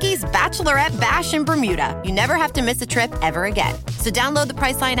 or Becky's Bachelorette Bash in Bermuda, you never have to miss a trip ever again. So download the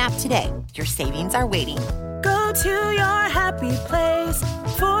Priceline app today. Your savings are waiting. Go to your happy place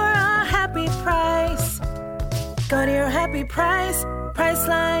for a happy price. Go to your happy price,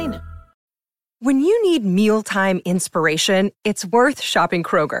 Priceline. When you need mealtime inspiration, it's worth shopping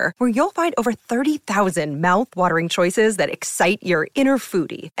Kroger, where you'll find over 30,000 mouth-watering choices that excite your inner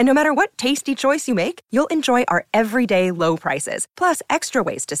foodie. And no matter what tasty choice you make, you'll enjoy our everyday low prices, plus extra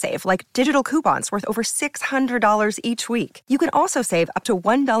ways to save, like digital coupons worth over $600 each week. You can also save up to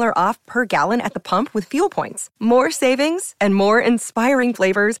 $1 off per gallon at the pump with fuel points. More savings and more inspiring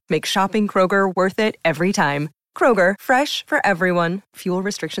flavors make shopping Kroger worth it every time. Kroger, fresh for everyone. Fuel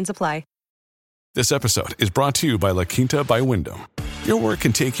restrictions apply. This episode is brought to you by La Quinta by Wyndham. Your work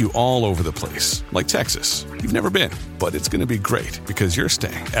can take you all over the place, like Texas. You've never been, but it's going to be great because you're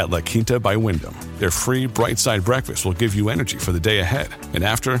staying at La Quinta by Wyndham. Their free Bright Side breakfast will give you energy for the day ahead. And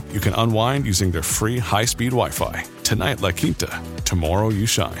after, you can unwind using their free high-speed Wi-Fi. Tonight, La Quinta. Tomorrow, you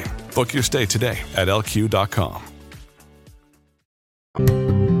shine. Book your stay today at lq.com.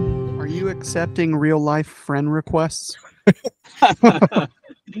 Are you accepting real-life friend requests?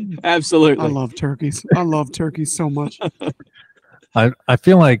 Absolutely. I love turkeys. I love turkeys so much. I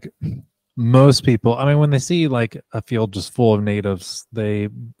feel like most people, I mean, when they see like a field just full of natives, they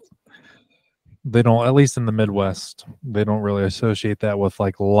don't, at least in the Midwest, they don't really associate that with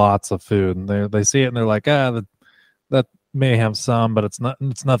like lots of food. And they see it and they're like, that may have some, but it's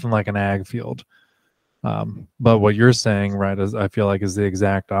nothing like an ag field. But what you're saying, right, is I feel like is the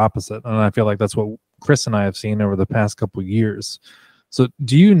exact opposite. And I feel like that's what Chris and I have seen over the past couple of years. So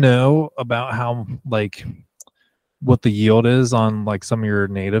do you know about how, like, what the yield is on like some of your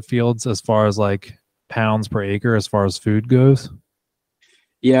native fields as far as like pounds per acre as far as food goes?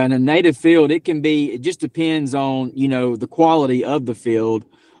 Yeah, in a native field, it just depends on, the quality of the field,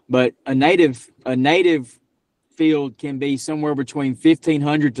 but a native field can be somewhere between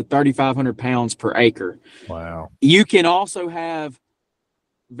 1,500 to 3,500 pounds per acre. Wow. You can also have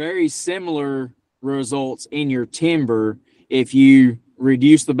very similar results in your timber if you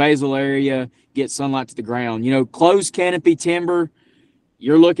reduce the basal area, get sunlight to the ground. Closed canopy timber,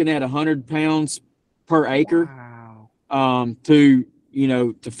 you're looking at 100 pounds per acre. Wow. To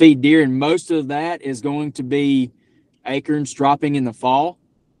feed deer, and most of that is going to be acorns dropping in the fall.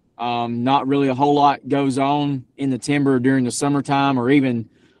 Not really a whole lot goes on in the timber during the summertime or even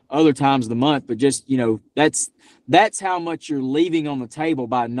other times of the month, but just, that's how much you're leaving on the table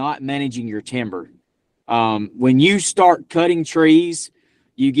by not managing your timber. When you start cutting trees,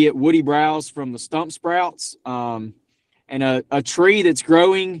 you get woody browse from the stump sprouts, and a tree that's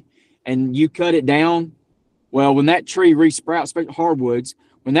growing and you cut it down. Well, when that tree resprouts, especially hardwoods,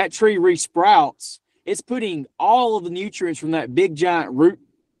 when that tree resprouts, it's putting all of the nutrients from that big giant root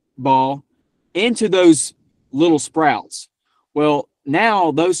ball into those little sprouts. Well,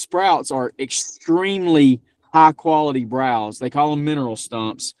 now those sprouts are extremely high quality browse. They call them mineral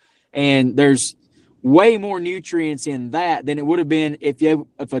stumps. And there's way more nutrients in that than it would have been if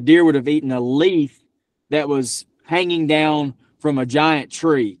a deer would have eaten a leaf that was hanging down from a giant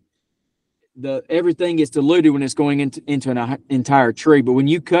tree. Everything gets diluted when it's going into an entire tree. But when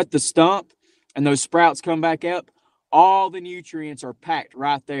you cut the stump and those sprouts come back up, all the nutrients are packed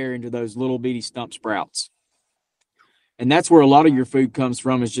right there into those little bitty stump sprouts. And that's where a lot of your food comes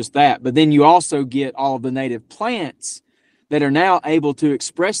from, is just that. But then you also get all of the native plants that are now able to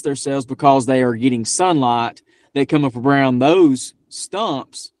express themselves because they are getting sunlight that come up around those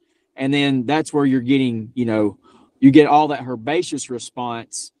stumps. And then that's where you're getting, you get all that herbaceous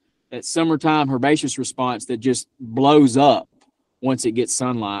response, that summertime herbaceous response that just blows up once it gets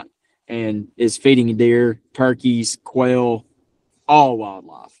sunlight and is feeding deer, turkeys, quail, all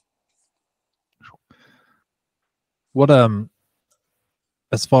wildlife. What,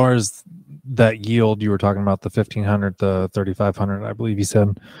 as far as that yield, you were talking about the 1,500 to 3,500, I believe you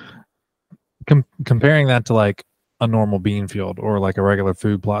said, comparing that to like a normal bean field or like a regular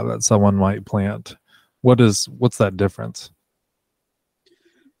food plot that someone might plant, what's that difference?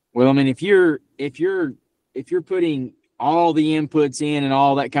 Well, I mean, if you're putting all the inputs in and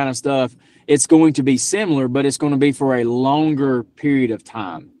all that kind of stuff, it's going to be similar, but it's going to be for a longer period of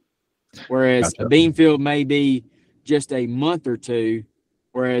time. Whereas a bean field may be just a month or two,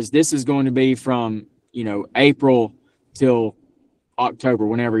 whereas this is going to be from, April till October,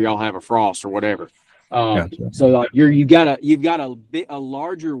 whenever y'all have a frost or whatever. So like you've got a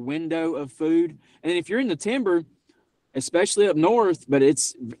larger window of food. And then if you're in the timber, especially up north, but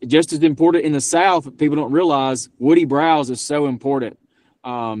it's just as important in the south, people don't realize woody browse is so important.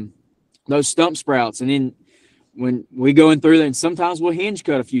 Those stump sprouts. And then when we go in through there, and sometimes we'll hinge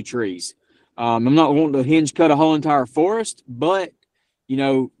cut a few trees. I'm not wanting to hinge cut a whole entire forest, but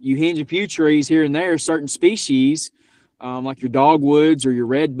you hinge a few trees here and there, certain species, like your dogwoods or your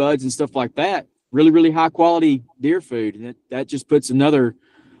redbuds and stuff like that, really, really high quality deer food. And that just puts another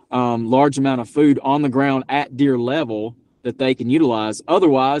large amount of food on the ground at deer level that they can utilize.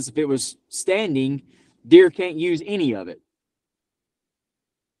 Otherwise, if it was standing, deer can't use any of it.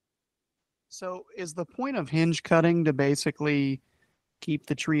 So is the point of hinge cutting to basically keep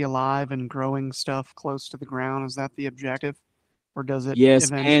the tree alive and growing stuff close to the ground? Is that the objective? Or does it Yes,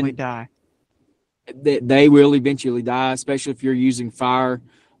 eventually and die? they will eventually die, especially if you're using fire.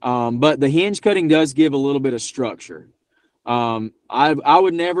 But the hinge cutting does give a little bit of structure. I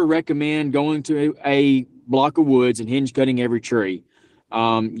would never recommend going to a block of woods and hinge cutting every tree.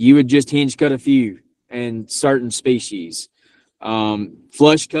 You would just hinge cut a few and certain species.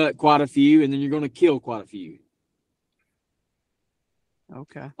 Flush cut quite a few, and then you're going to kill quite a few.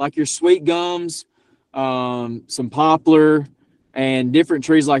 Okay. Like your sweet gums, some poplar, and different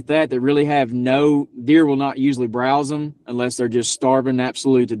trees like that really have no deer will not usually browse them unless they're just starving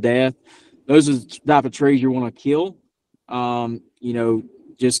absolutely to death. Those are the type of trees you want to kill.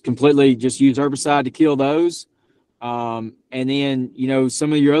 Just completely just use herbicide to kill those. And then,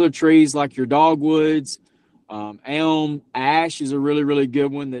 some of your other trees like your dogwoods, elm, ash is a really, really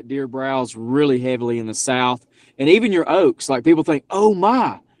good one that deer browse really heavily in the South. And even your oaks, like people think, oh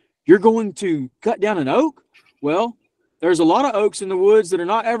my, you're going to cut down an oak? Well, there's a lot of oaks in the woods that are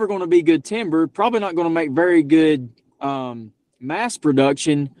not ever going to be good timber, probably not going to make very good mass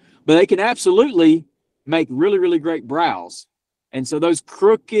production, but they can absolutely make really, really great browse. And so those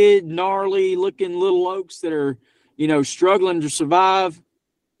crooked, gnarly looking little oaks that are, struggling to survive,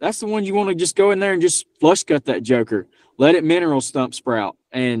 that's the one you want to just go in there and just flush cut that joker. Let it mineral stump sprout,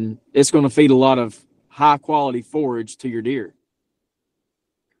 and it's going to feed a lot of high quality forage to your deer.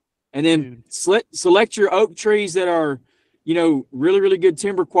 And then select your oak trees that are, really, really good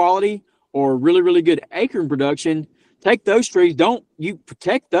timber quality or really, really good acorn production. Take those trees. Don't you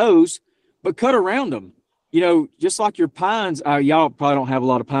protect those, but cut around them. Just like your pines. Y'all probably don't have a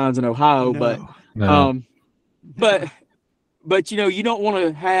lot of pines in Ohio, No. but you don't want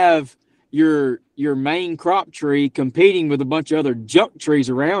to have your main crop tree competing with a bunch of other junk trees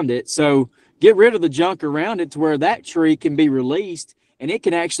around it. So get rid of the junk around it to where that tree can be released and it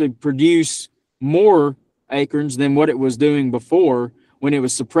can actually produce more acorns than what it was doing before when it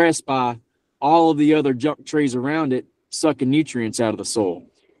was suppressed by all of the other junk trees around it sucking nutrients out of the soil.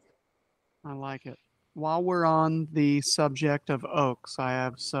 I like it. While we're on the subject of oaks, I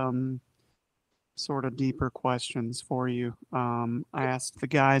have some sort of deeper questions for you. I asked the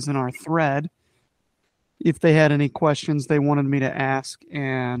guys in our thread if they had any questions they wanted me to ask,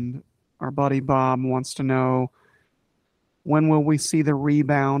 and our buddy Bob wants to know, when will we see the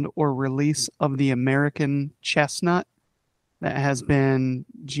rebound or release of the American chestnut that has been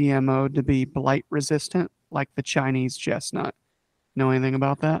GMO'd to be blight resistant, like the Chinese chestnut? Know anything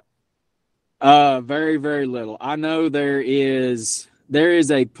about that? Very, very little. I know there is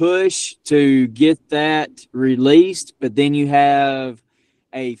a push to get that released, but then you have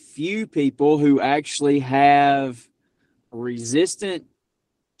a few people who actually have resistant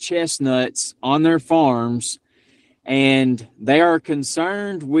chestnuts on their farms, and they are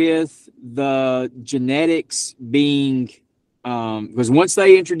concerned with the genetics being because once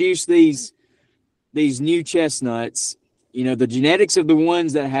they introduce these new chestnuts, the genetics of the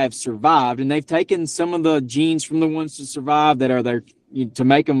ones that have survived, and they've taken some of the genes from the ones to survive that are there to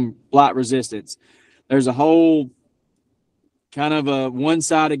make them blight resistance. There's a whole kind of a one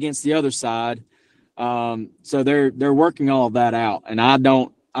side against the other side. So they're working all of that out, and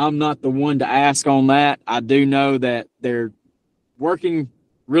I'm not the one to ask on that. I do know that they're working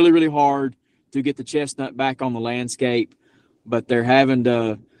really, really hard to get the chestnut back on the landscape, but they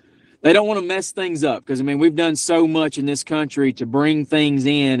don't want to mess things up because, we've done so much in this country to bring things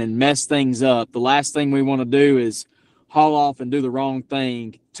in and mess things up. The last thing we want to do is haul off and do the wrong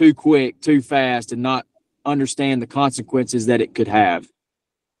thing too quick, too fast, and not understand the consequences that it could have.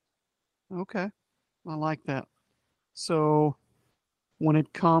 Okay. I like that. So when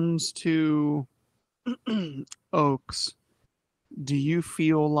it comes to oaks, do you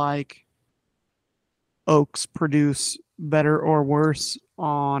feel like oaks produce better or worse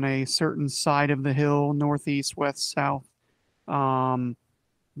on a certain side of the hill, northeast, west, south,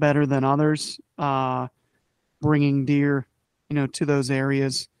 better than others, bringing deer, to those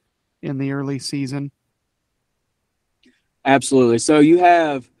areas in the early season? Absolutely. So you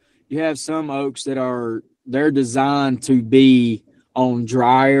have some oaks that they're designed to be on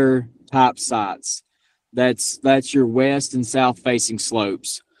drier type sites. That's your west and south facing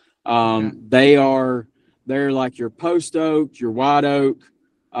slopes. They're like your post oak, your white oak,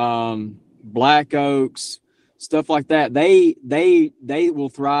 black oaks, stuff like that. They will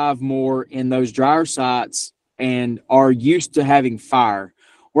thrive more in those drier sites and are used to having fire.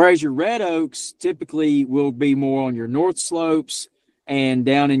 Whereas your red oaks typically will be more on your north slopes and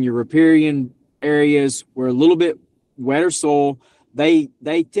down in your riparian areas where a little bit wetter soil. They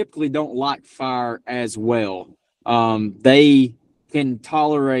typically don't like fire as well. They can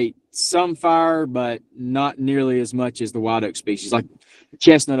tolerate some fire, but not nearly as much as the white oak species. Like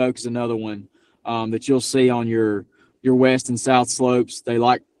chestnut oak is another one that you'll see on your west and south slopes. They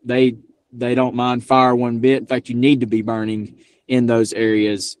don't mind fire one bit. In fact, you need to be burning in those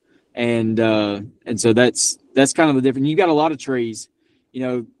areas, and so that's kind of the difference. You got a lot of trees.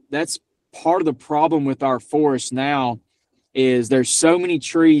 That's part of the problem with our forest now. Is there's so many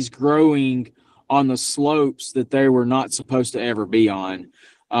trees growing on the slopes that they were not supposed to ever be on.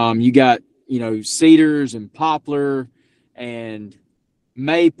 You got, cedars and poplar and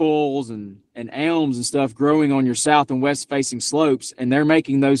maples and elms and stuff growing on your south and west facing slopes, and they're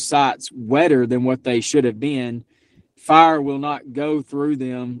making those sites wetter than what they should have been. Fire will not go through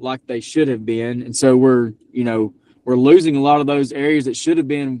them like they should have been. And so we're losing a lot of those areas that should have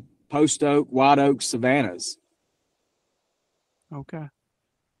been post oak, white oak savannas. Okay.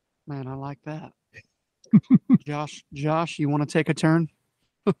 Man, I like that. Josh, you want to take a turn?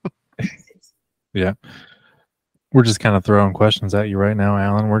 Yeah. We're just kind of throwing questions at you right now,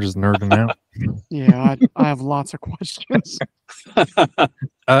 Alan. We're just nerding out. Yeah, I have lots of questions.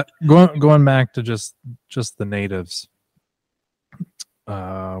 Going back to just the natives.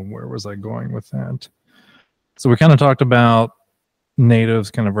 Where was I going with that? So we kind of talked about natives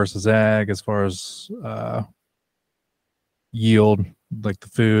kind of versus ag as far as yield, like the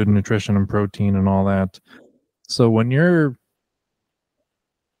food, nutrition, and protein and all that. So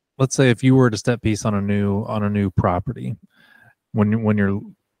let's say if you were to step piece on a new property, when you're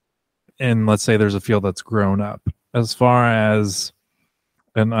in, let's say there's a field that's grown up, as far as,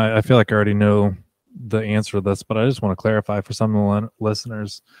 and I feel like I already know the answer to this, but I just want to clarify for some of the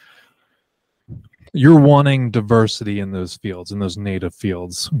listeners. You're wanting diversity in those fields, in those native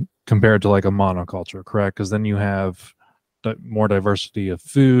fields, compared to like a monoculture, correct? Because then you have more diversity of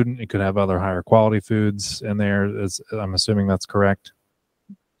food. It could have other higher quality foods in there. I'm assuming that's correct.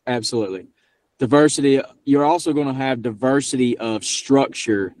 Absolutely. Diversity. You're also going to have diversity of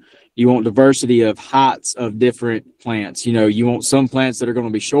structure. You want diversity of heights of different plants. You want some plants that are going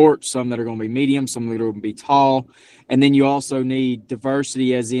to be short, some that are going to be medium, some that are going to be tall. And then you also need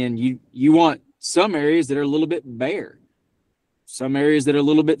diversity as in you want some areas that are a little bit bare, some areas that are a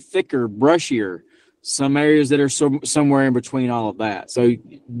little bit thicker, brushier, some areas that are somewhere in between all of that. So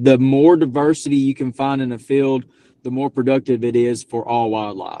the more diversity you can find in a field, the more productive it is for all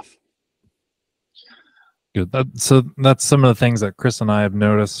wildlife. Good. So that's some of the things that Chris and I have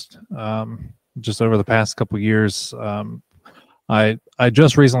noticed just over the past couple of years. I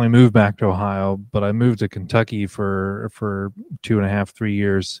just recently moved back to Ohio, but I moved to Kentucky for 2.5, 3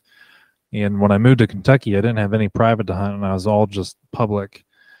 years. And when I moved to Kentucky, I didn't have any private to hunt, and I was all just public.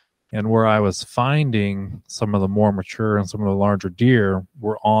 And where I was finding some of the more mature and some of the larger deer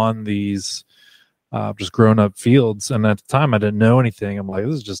were on these just grown up fields. And at the time I didn't know anything. I'm like,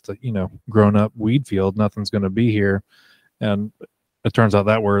 this is just a, grown up weed field. Nothing's going to be here. And it turns out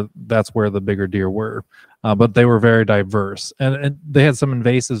that's where the bigger deer were. But they were very diverse, and they had some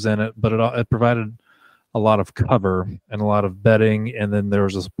invasives in it, but it provided a lot of cover and a lot of bedding. And then there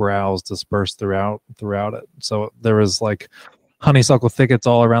was just browse dispersed throughout it. So there was like honeysuckle thickets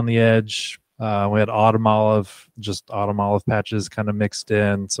all around the edge. We had autumn olive patches kind of mixed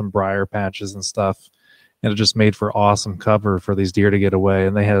in, some briar patches and stuff. And it just made for awesome cover for these deer to get away.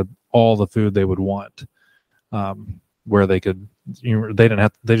 And they had all the food they would want, where they could, they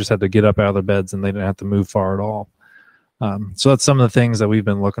just had to get up out of their beds, and they didn't have to move far at all. So that's some of the things that we've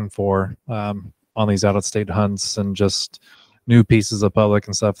been looking for on these out of state hunts, and just new pieces of public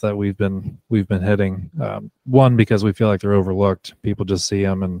and stuff that we've been hitting. One, because we feel like they're overlooked. People just see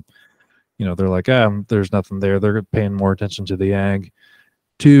them and they're like, there's nothing there. They're paying more attention to the ag.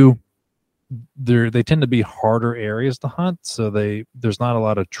 Two, they tend to be harder areas to hunt, so there's not a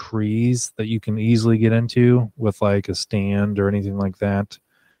lot of trees that you can easily get into with like a stand or anything like that.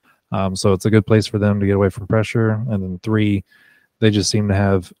 So it's a good place for them to get away from pressure. And then three, they just seem to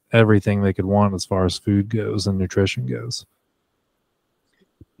have everything they could want as far as food goes and nutrition goes.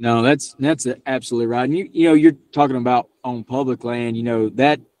 No, that's absolutely right. And you're talking about on public land,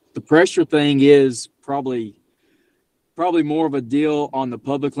 that the pressure thing is probably more of a deal on the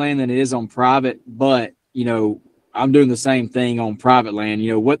public land than it is on private. But, I'm doing the same thing on private land.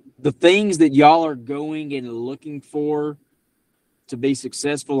 What the things that y'all are going and looking for to be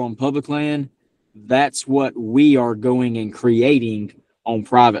successful on public land, that's what we are going and creating on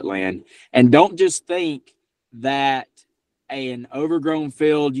private land. And don't just think that an overgrown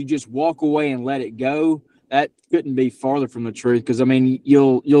field, you just walk away and let it go, that couldn't be farther from the truth. Because I mean,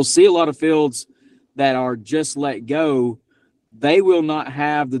 you'll see a lot of fields that are just let go. They will not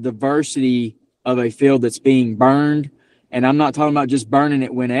have the diversity of a field that's being burned. And I'm not talking about just burning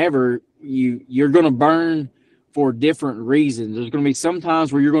it whenever. You're going to burn for different reasons. There's going to be some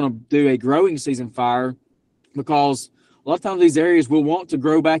times where you're going to do a growing season fire because a lot of times these areas will want to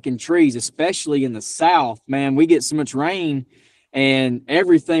grow back in trees, especially in the South. Man, we get so much rain and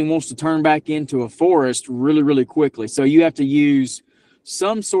everything wants to turn back into a forest really, really quickly. So you have to use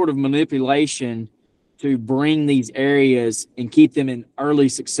some sort of manipulation to bring these areas and keep them in early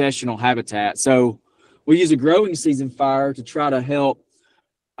successional habitat. So we use a growing season fire to try to help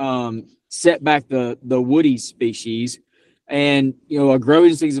set back the woody species. And, a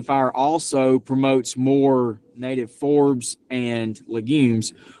growing season fire also promotes more native forbs and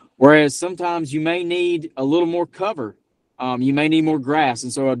legumes, whereas sometimes you may need a little more cover. You may need more grass.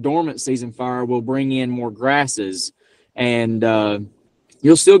 And so a dormant season fire will bring in more grasses. And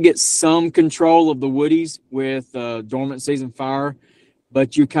you'll still get some control of the woodies with dormant season fire,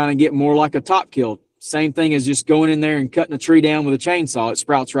 but you kind of get more like a top kill. Same thing as just going in there and cutting a tree down with a chainsaw. It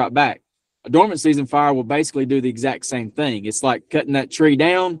sprouts right back. A dormant season fire will basically do the exact same thing. It's like cutting that tree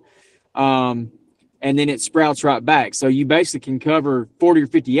down, and then it sprouts right back. So you basically can cover 40 or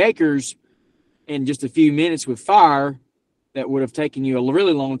 50 acres in just a few minutes with fire that would have taken you a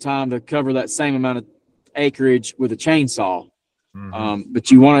really long time to cover that same amount of acreage with a chainsaw. Mm-hmm.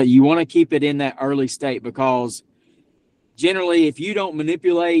 But you want to keep it in that early state, because generally, if you don't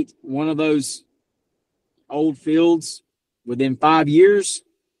manipulate one of those old fields within 5 years,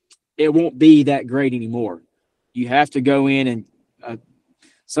 it won't be that great anymore. You have to go in and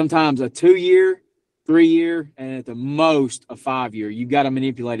sometimes a 2-year, 3-year, and at the most a 5-year. You've got to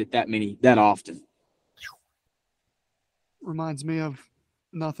manipulate it that often. Reminds me of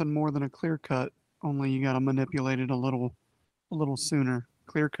nothing more than a clear cut, only you got to manipulate it a little sooner.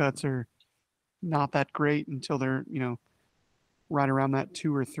 Clear cuts are not that great until they're, right around that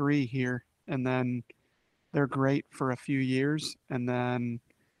 2 or 3 here, and then they're great for a few years, and then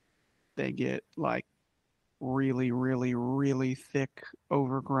they get like really, really, really thick,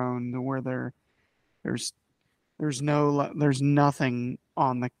 overgrown, to where there's nothing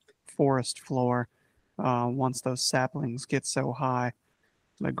on the forest floor. Once those saplings get so high,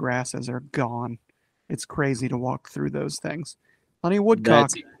 the grasses are gone. It's crazy to walk through those things. Plenty of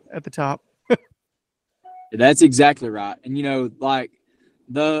woodcock at the top. That's exactly right. And like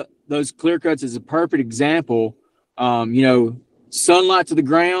those clear cuts is a perfect example. Sunlight to the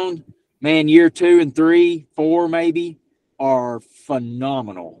ground, man, year 2 and 3, 4 maybe, are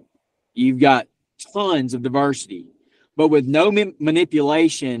phenomenal. You've got tons of diversity, but with no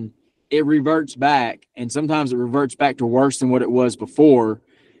manipulation, it reverts back, and sometimes it reverts back to worse than what it was before,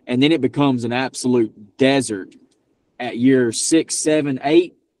 and then it becomes an absolute desert at year 6, 7,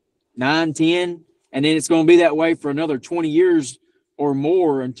 8, 9, 10, and then it's going to be that way for another 20 years or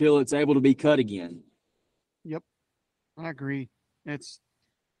more until it's able to be cut again. Yep, I agree.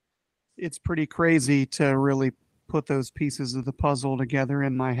 It's pretty crazy to really put those pieces of the puzzle together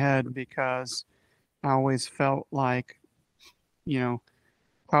in my head, because I always felt like,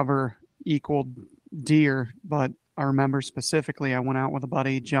 cover equaled deer. But I remember specifically I went out with a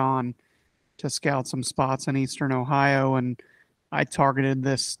buddy, John, to scout some spots in eastern Ohio, and I targeted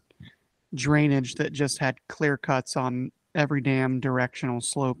this drainage that just had clear cuts on every damn directional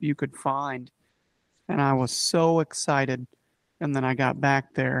slope you could find. And I was so excited. And then I got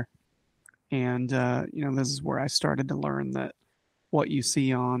back there, and, this is where I started to learn that what you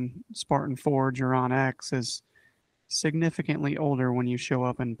see on Spartan Forge or on X is significantly older when you show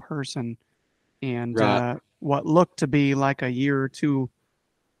up in person. And right. What looked to be like a year or two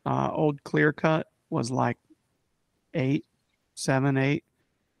old clear cut was like 7, 8.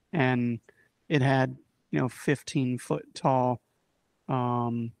 And it had, 15-foot tall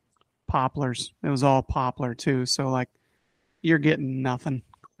poplars. It was all poplar too. So like, you're getting nothing.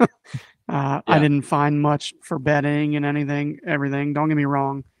 I didn't find much for bedding and everything. Don't get me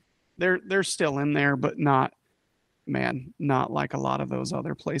wrong. They're still in there, but not like a lot of those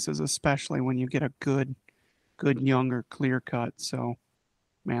other places, especially when you get a good younger clear cut. So,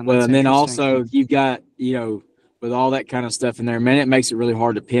 man, well, and then also you've got, with all that kind of stuff in there, man, it makes it really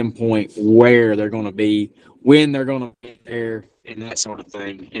hard to pinpoint where they're going to be, when they're going to be there, and that sort of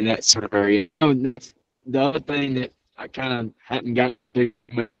thing, in that sort of area. The other thing that I kind of hadn't got to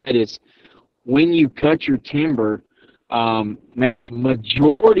is when you cut your timber,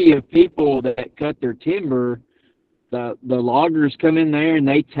 majority of people that cut their timber the loggers come in there and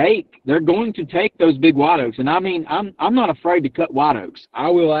they're going to take those big white oaks. And I mean, I'm not afraid to cut white oaks. I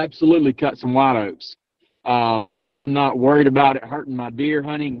will absolutely cut some white oaks. I'm not worried about it hurting my deer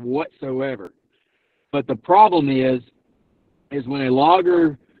hunting whatsoever. But the problem is when a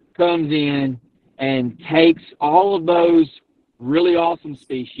logger comes in and takes all of those really awesome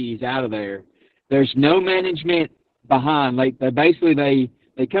species out of there, there's no management behind. Like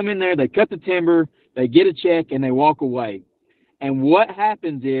they come in there, they cut the timber, they get a check, and they walk away. And what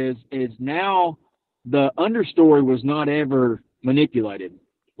happens is now the understory was not ever manipulated.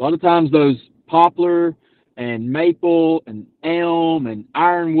 A lot of times those poplar and maple and elm and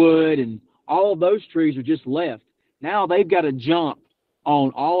ironwood and all of those trees are just left. Now they've got to jump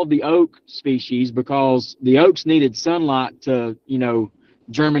on all of the oak species because the oaks needed sunlight to,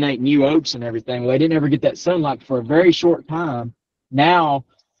 germinate new oaks and everything. Well, they didn't ever get that sunlight for a very short time. Now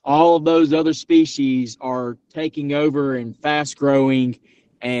all of those other species are taking over and fast growing,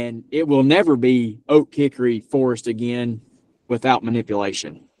 and it will never be oak hickory forest again without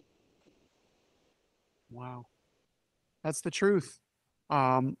manipulation. Wow. That's the truth.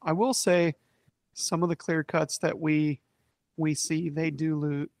 I will say some of the clear cuts that we see, they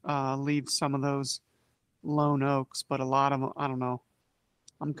do leave some of those lone oaks, but a lot of them, I don't know.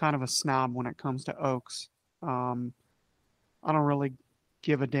 I'm kind of a snob when it comes to oaks. I don't really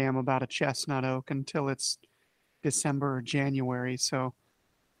give a damn about a chestnut oak until it's December or January. So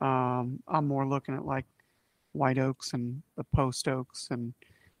I'm more looking at like white oaks and the post oaks and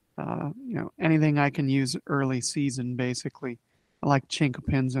anything I can use early season. Basically, I like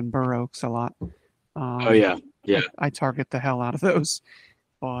chinkapins and bur oaks a lot. Oh yeah. I target the hell out of those,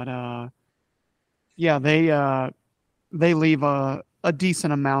 but they leave a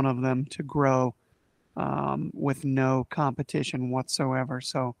decent amount of them to grow with no competition whatsoever.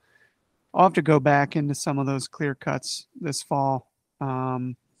 So I'll have to go back into some of those clear cuts this fall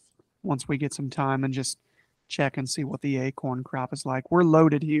once we get some time and just check and see what the acorn crop is like. We're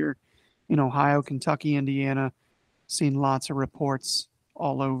loaded here in Ohio, Kentucky, Indiana. Seen lots of reports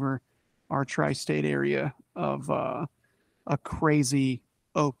all over our tri-state area of a crazy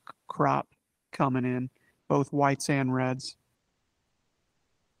oak crop coming in, both whites and reds.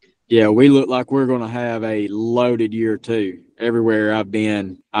 Yeah, we look like we're going to have a loaded year too. Everywhere I've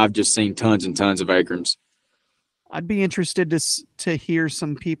been, I've just seen tons and tons of acorns. I'd be interested to hear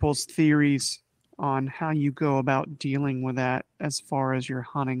some people's theories on how you go about dealing with that as far as your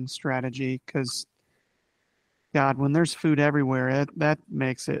hunting strategy, because God, when there's food everywhere, that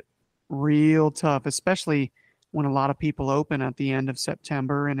makes it real tough, especially when a lot of people open at the end of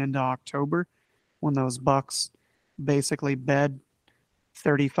September and into October, when those bucks basically bed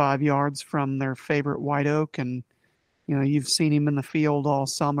 35 yards from their favorite white oak, and you've seen him in the field all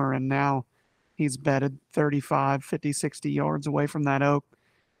summer, and now he's bedded 35, 50, 60 yards away from that oak,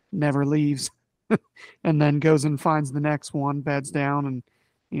 never leaves, and then goes and finds the next one, beds down, and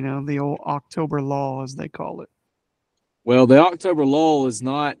the old October lull, as they call it. Well, the October lull is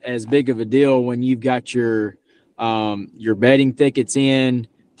not as big of a deal when you've got your bedding thickets in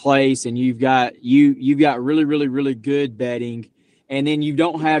place, and you've got really, really, really good bedding. And then you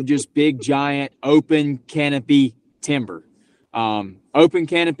don't have just big, giant, open canopy timber. Open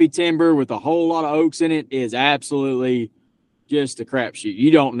canopy timber with a whole lot of oaks in it is absolutely just a crapshoot.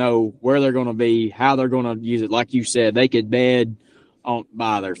 You don't know where they're going to be, how they're going to use it. Like you said, they could bed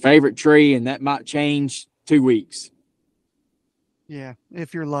by their favorite tree, and that might change 2 weeks. Yeah,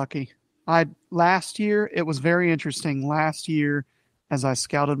 if you're lucky. Last year, it was very interesting. Last year, as I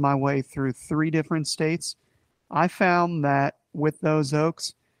scouted my way through 3 different states, I found that with those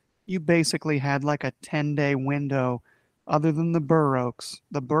oaks, you basically had like a 10-day window other than the bur oaks.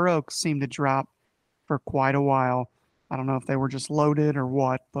 The bur oaks seemed to drop for quite a while. I don't know if they were just loaded or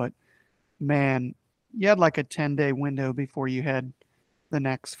what, but man, you had like a 10-day window before you had the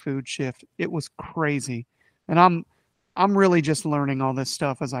next food shift. It was crazy. And I'm really just learning all this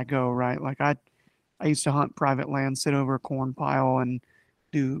stuff as I go, right? Like I used to hunt private land, sit over a corn pile and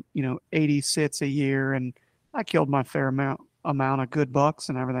do, 80 sits a year, and I killed my fair amount of good bucks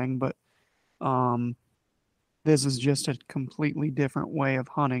and everything, but this is just a completely different way of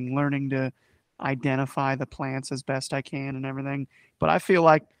hunting, learning to identify the plants as best I can and everything. But I feel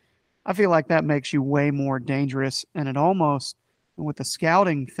like that makes you way more dangerous, and it almost, with the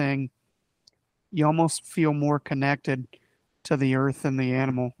scouting thing, you almost feel more connected to the earth and the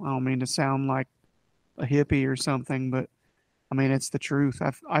animal. I don't mean to sound like a hippie or something, but I mean, it's the truth.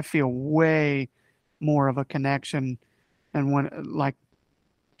 I feel way more of a connection, and when like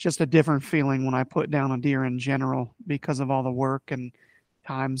just a different feeling when I put down a deer in general because of all the work and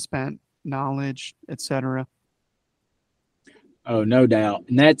time spent, knowledge, etc. Oh, no doubt.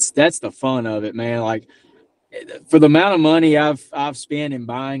 And that's the fun of it, man. Like, for the amount of money I've spent in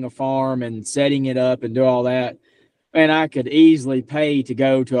buying a farm and setting it up and do all that, man, I could easily pay to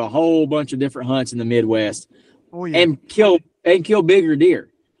go to a whole bunch of different hunts in the Midwest Oh yeah. and kill bigger deer.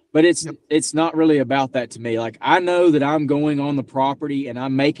 But it's not really about that to me. Like, I know that I'm going on the property and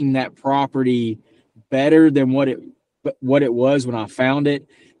I'm making that property better than what it was when I found it,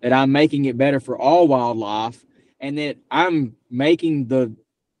 that I'm making it better for all wildlife, and that I'm making a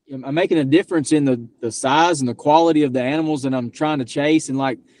difference in the size and the quality of the animals that I'm trying to chase. And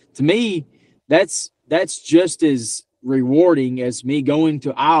like, to me, that's just as rewarding as me going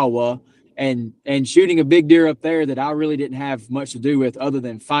to Iowa and shooting a big deer up there that I really didn't have much to do with other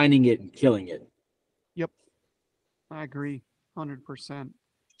than finding it and killing it. Yep. I agree 100%.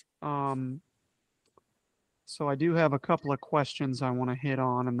 So I do have a couple of questions I want to hit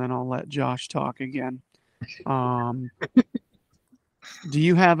on, and then I'll let Josh talk again. Do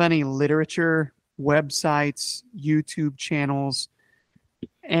you have any literature, websites, YouTube channels,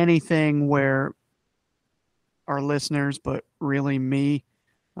 anything where our listeners, but really me,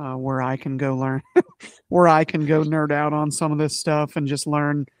 where I can go learn, where I can go nerd out on some of this stuff and just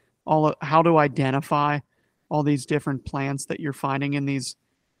learn how to identify all these different plants that you're finding in these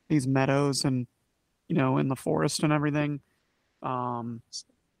meadows and, in the forest and everything?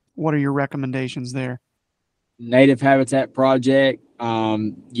 What are your recommendations there? Native Habitat Project.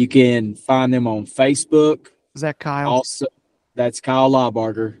 You can find them on Facebook. Is that Kyle? Also, that's Kyle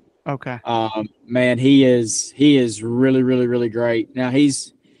Liebarger. Okay. Man, he is really, really, really great. Now he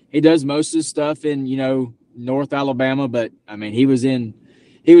does most of his stuff in, North Alabama, but I mean, he was in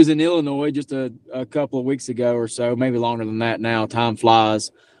Illinois just a couple of weeks ago or so, maybe longer than that now. Time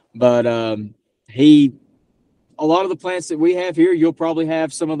flies. But a lot of the plants that we have here, you'll probably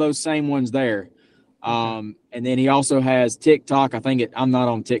have some of those same ones there. And then he also has TikTok. I'm not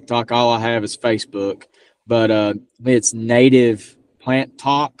on TikTok. All I have is Facebook, but it's Native Plant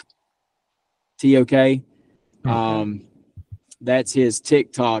Talk, TOK. That's his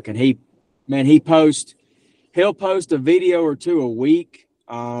TikTok, and he'll post a video or two a week.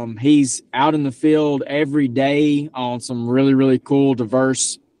 He's out in the field every day on some really, really cool,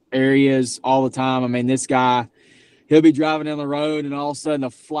 diverse areas all the time. I mean, this guy, he'll be driving down the road and all of a sudden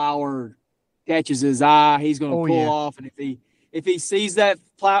a flower catches his eye. He's going to pull off. And if he sees that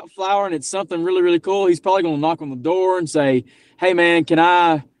flower and it's something really, really cool, he's probably going to knock on the door and say, "Hey man, can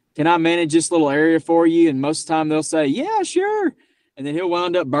I manage this little area for you?" And most of the time they'll say, "Yeah, sure." And then he'll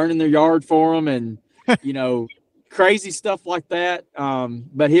wind up burning their yard for them and, crazy stuff like that.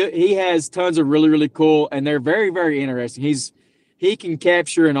 But he has tons of really, really cool, and they're very, very interesting. He can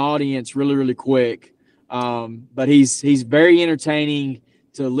capture an audience really, really quick. But he's very entertaining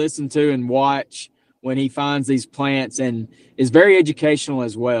to listen to and watch when he finds these plants, and is very educational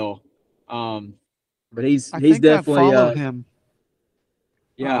as well. But he's definitely I followed him.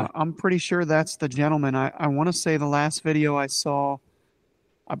 Yeah. I'm pretty sure that's the gentleman. I want to say the last video I saw,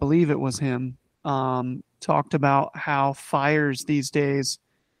 I believe it was him, talked about how fires these days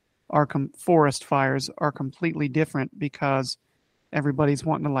forest fires are completely different because everybody's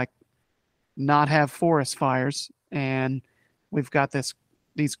wanting to not have forest fires, and we've got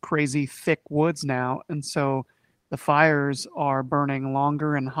these crazy thick woods now, and so the fires are burning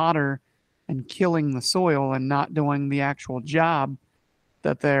longer and hotter and killing the soil and not doing the actual job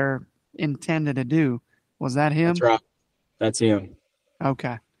that they're intended to do. Was that him? That's right. That's him.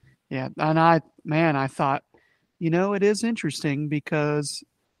 Okay. Yeah. And I thought, it is interesting because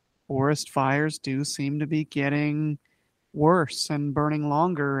forest fires do seem to be getting worse and burning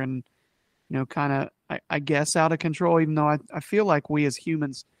longer and, kind of, I guess, out of control, even though I feel like we as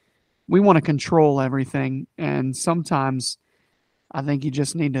humans, we want to control everything. And sometimes I think you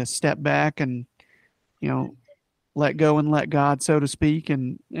just need to step back and, let go and let God, so to speak,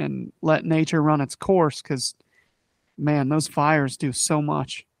 and let nature run its course, because, man, those fires do so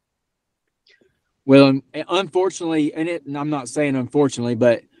much. Well, unfortunately, and I'm not saying unfortunately,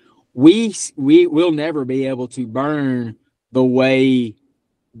 but we will never be able to burn the way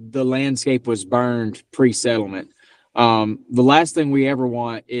the landscape was burned pre-settlement. The last thing we ever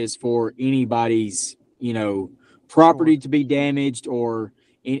want is for anybody's, property to be damaged or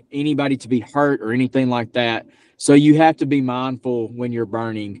anybody to be hurt or anything like that. So you have to be mindful when you're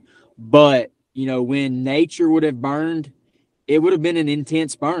burning. But, when nature would have burned, it would have been an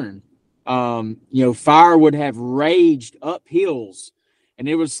intense burn. Fire would have raged up hills, and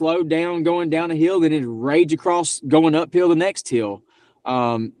it would slow down going down a hill, then it'd rage across going uphill the next hill.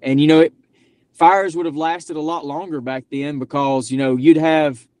 Fires would have lasted a lot longer back then because, you'd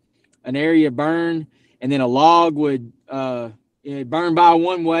have an area burn, and then a log would it burned by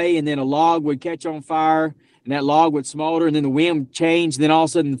one way, and then a log would catch on fire, and that log would smolder, and then the wind would change, and then all of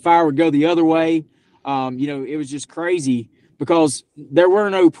a sudden the fire would go the other way. It was just crazy because there were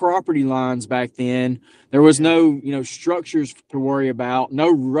no property lines back then. There was no, structures to worry about,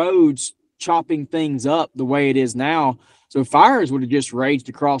 no roads chopping things up the way it is now. So fires would have just raged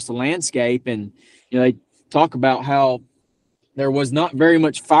across the landscape. And, they talk about how there was not very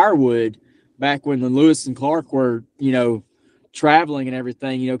much firewood back when the Lewis and Clark were, traveling and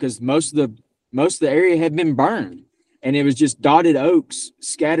everything, because most of the area had been burned, and it was just dotted oaks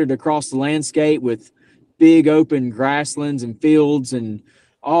scattered across the landscape with big open grasslands and fields and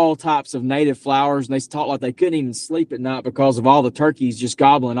all types of native flowers. And they talked like they couldn't even sleep at night because of all the turkeys just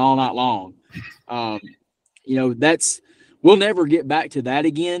gobbling all night long. We'll never get back to that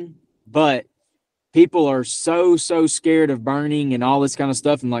again, but people are so scared of burning and all this kind of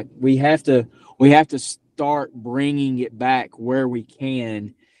stuff. And like, we have to start bringing it back where we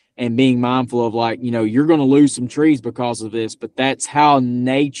can, and being mindful of you're going to lose some trees because of this, but that's how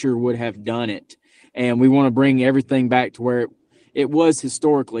nature would have done it. And we want to bring everything back to where it was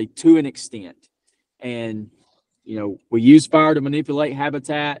historically to an extent. And, we use fire to manipulate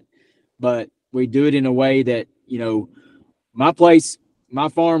habitat, but we do it in a way that, my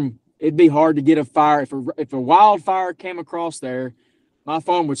farm, it'd be hard to get a fire. If a wildfire came across there, my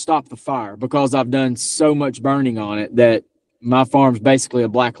farm would stop the fire because I've done so much burning on it that my farm's basically a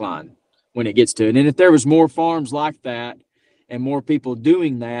black line when it gets to it. And if there was more farms like that and more people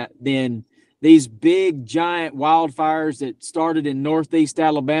doing that, then these big, giant wildfires that started in northeast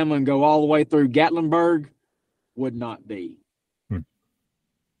Alabama and go all the way through Gatlinburg would not be.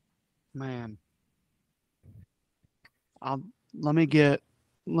 Man, let me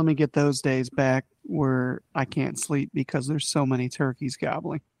get those days back where I can't sleep because there's so many turkeys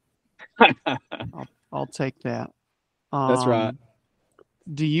gobbling. I'll take that. That's right.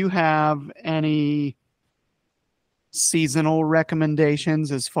 Do you have any seasonal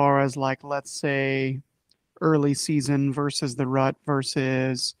recommendations as far as let's say early season versus the rut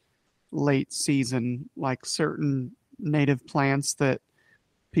versus late season, like certain native plants that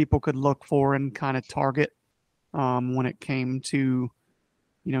people could look for and kind of target when it came to,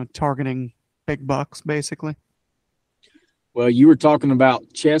 targeting big bucks, basically? Well, you were talking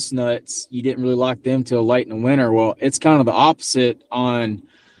about chestnuts. You didn't really like them till late in the winter. Well, it's kind of the opposite on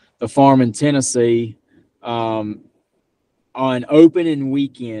the farm in Tennessee. On opening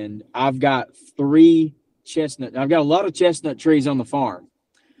weekend, I've got I've got a lot of chestnut trees on the farm,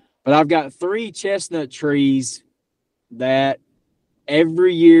 but I've got 3 chestnut trees that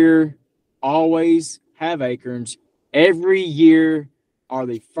every year always have acorns. Every year are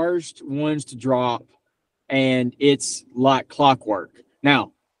the first ones to drop, and it's like clockwork.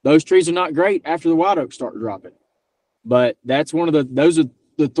 Now, those trees are not great after the white oaks start dropping, but those are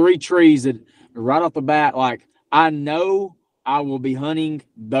the 3 trees that right off the bat, I know I will be hunting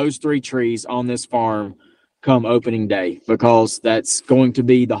those 3 trees on this farm come opening day because that's going to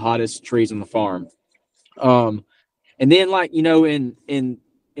be the hottest trees on the farm. And then in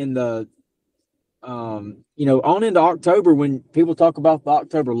the on into October, when people talk about the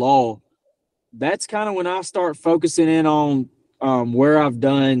October lull, that's kind of when I start focusing in on where I've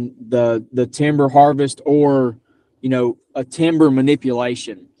done the timber harvest or, a timber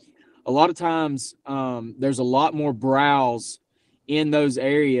manipulation. A lot of times there's a lot more browse in those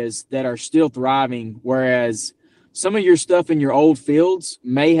areas that are still thriving, whereas some of your stuff in your old fields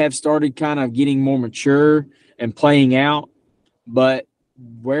may have started kind of getting more mature and playing out. But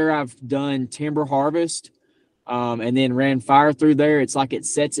where I've done timber harvest and then ran fire through there, it's like it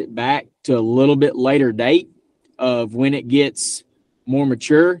sets it back to a little bit later date of when it gets more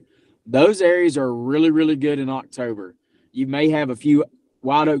mature. Those areas are really, really good in October. You may have a few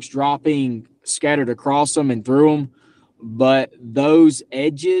wild oaks dropping scattered across them and through them, but those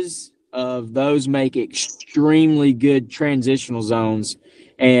edges of those make extremely good transitional zones,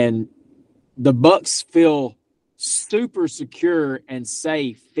 and the bucks feel super secure and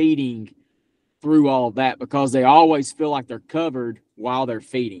safe feeding through all of that because they always feel like they're covered while they're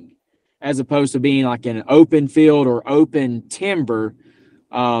feeding, as opposed to being like in an open field or open timber.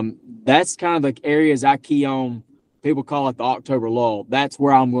 That's kind of the areas I key on. People call it the October lull. That's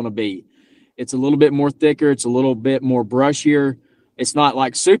where I'm going to be. It's a little bit more thicker. It's a little bit more brushier. It's not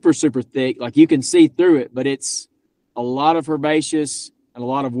like super, super thick. Like you can see through it, but it's a lot of herbaceous and a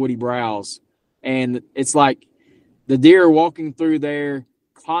lot of woody browse. And it's like the deer are walking through there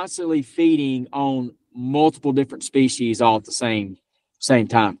constantly feeding on multiple different species all at the same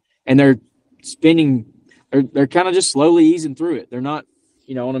time. And they're kind of just slowly easing through it. They're not,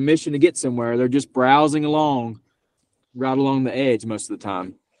 on a mission to get somewhere. They're just browsing along. right along the edge most of the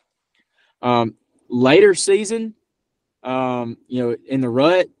time. Later season, in the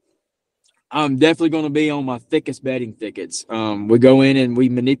rut, I'm definitely going to be on my thickest bedding thickets. We go in and we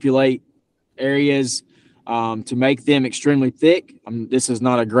manipulate areas to make them extremely thick. This is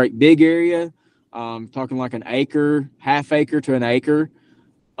not a great big area. Talking like an acre, half acre to an acre,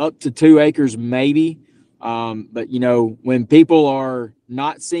 up to 2 acres maybe. But when people are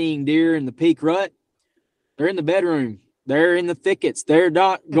not seeing deer in the peak rut, they're in the bedroom. They're in the thickets. They're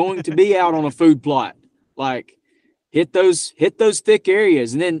not going to be out on a food plot. Like, hit those thick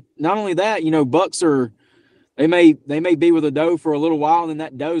areas. And then not only that, bucks they may be with a doe for a little while, and then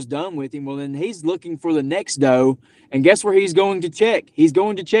that doe's done with him. Well, then he's looking for the next doe, and guess where he's going to check? He's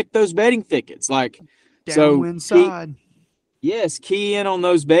going to check those bedding thickets. Downwind side. Yes, key in on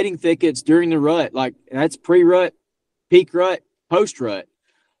those bedding thickets during the rut. Like, that's pre-rut, peak rut, post-rut.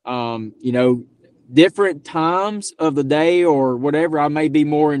 Different times of the day or whatever, I may be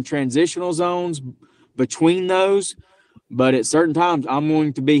more in transitional zones between those, but at certain times I'm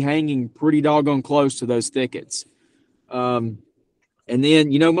going to be hanging pretty doggone close to those thickets. And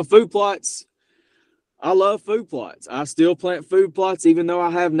then, my food plots, I love food plots. I still plant food plots even though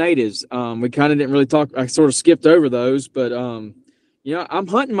I have natives. We kind of didn't really talk. I sort of skipped over those, but I'm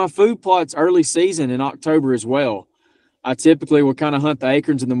hunting my food plots early season in October as well. I typically will kind of hunt the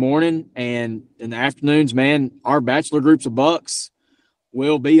acorns in the morning, and in the afternoons, man, our bachelor groups of bucks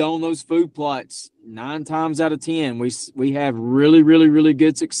will be on those food plots 9 times out of 10. We have really, really, really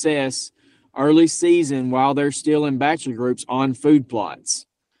good success early season while they're still in bachelor groups on food plots.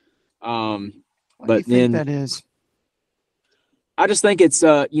 Why do you think that is? I just think it's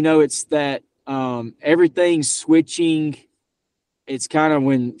it's that everything's switching. It's kind of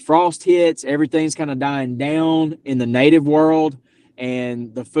when frost hits, everything's kind of dying down in the native world,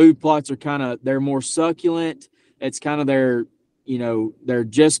 and the food plots are they're more succulent. It's kind of they're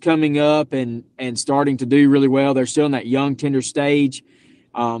just coming up and starting to do really well. They're still in that young, tender stage.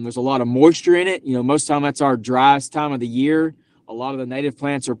 There's a lot of moisture in it. Most of the time that's our driest time of the year. A lot of the native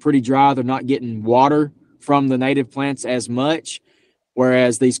plants are pretty dry. They're not getting water from the native plants as much,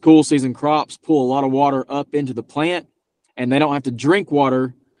 whereas these cool season crops pull a lot of water up into the plant, and they don't have to drink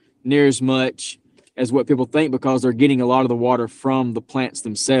water near as much as what people think because they're getting a lot of the water from the plants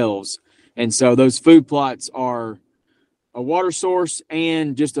themselves. And so those food plots are a water source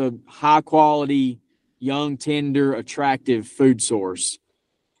and just a high quality, young, tender, attractive food source.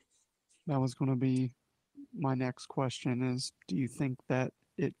 That was going to be my next question is, do you think that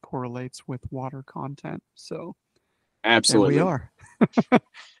it correlates with water content? So absolutely. There we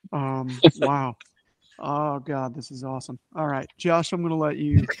are. Wow. Oh God, this is awesome. All right, Josh, I'm going to let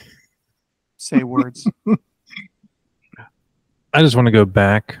you say words. I just want to go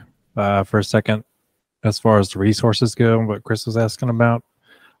back for a second as far as the resources go, what Chris was asking about.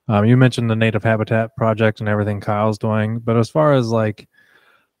 You mentioned the Native Habitat Project and everything Kyle's doing, but as far as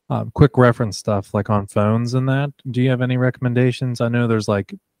quick reference stuff like on phones and that, do you have any recommendations? I know there's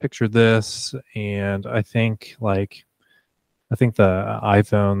picture this, and I think the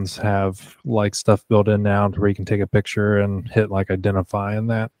iPhones have stuff built in now to where you can take a picture and hit identify in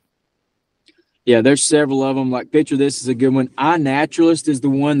that. Yeah, there's several of them. Picture this is a good one. iNaturalist is the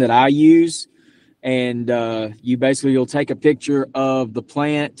one that I use. And you'll take a picture of the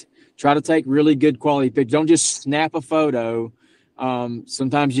plant, try to take really good quality pictures. Don't just snap a photo.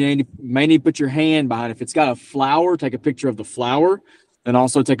 Sometimes you may need to put your hand behind it. If it's got a flower, take a picture of the flower, and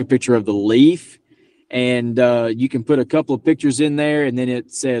also take a picture of the leaf. And you can put a couple of pictures in there, and then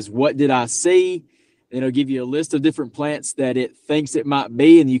it says, what did I see? And it'll give you a list of different plants that it thinks it might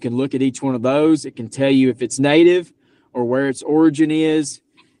be, and you can look at each one of those. It can tell you if it's native or where its origin is.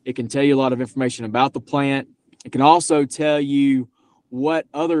 It can tell you a lot of information about the plant. It can also tell you what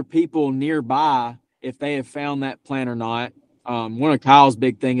other people nearby, if they have found that plant or not. One of Kyle's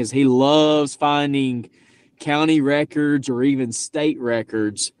big thing is he loves finding county records or even state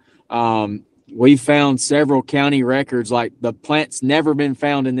records. We found several county records, like the plant's never been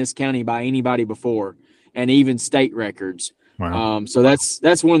found in this county by anybody before, and even state records. Wow. So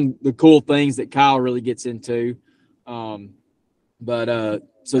that's one of the cool things that Kyle really gets into.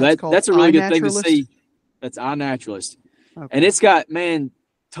 So that's a really good thing to see. That's iNaturalist. Okay. And it's got,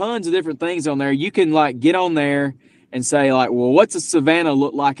 tons of different things on there. You can get on there and say well, what's a savanna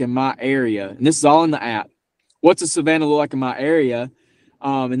look like in my area? And this is all in the app. What's a savanna look like in my area?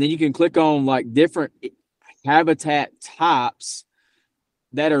 And then you can click on different habitat types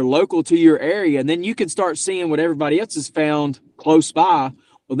that are local to your area. And then you can start seeing what everybody else has found close by.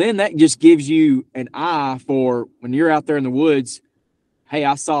 Well, then that just gives you an eye for when you're out there in the woods. Hey,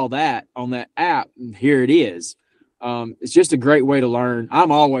 I saw that on that app, and here it is. It's just a great way to learn.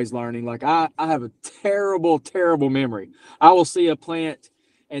 I'm always learning. Like I have a terrible memory. I will see a plant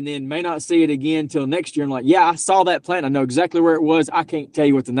and then may not see it again till next year. I'm like, yeah, I saw that plant. I know exactly where it was. I can't tell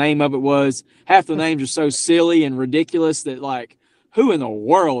you what the name of it was. Half the names are so silly and ridiculous that, like, who in the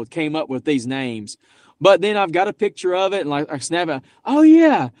world came up with these names? But then I've got a picture of it and like I snap it. Oh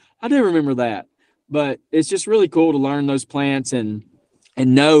yeah, I do remember that. But it's just really cool to learn those plants and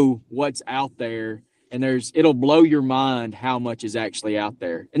know what's out there. And it'll blow your mind how much is actually out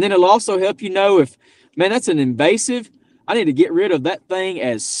there. And then it'll also help you know if, man, that's an invasive. I need to get rid of that thing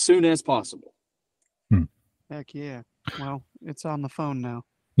as soon as possible. Heck yeah. Well, it's on the phone now.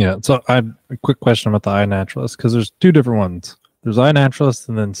 Yeah. So I have a quick question about the iNaturalist, because there's two different ones. There's iNaturalist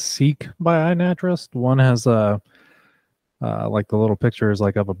and then Seek by iNaturalist. One has like the little picture is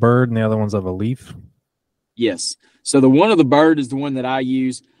like of a bird and the other one's of a leaf. Yes. So the one of the bird is the one that I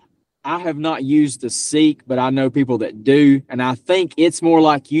use. I have not used the Seek, but I know people that do. And I think it's more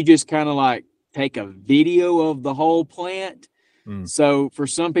like you just kind of like take a video of the whole plant. So for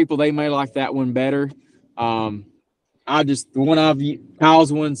some people, they may like that one better. Kyle's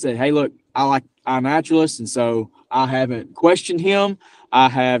one said, hey, look, I like iNaturalist. And so I haven't questioned him. I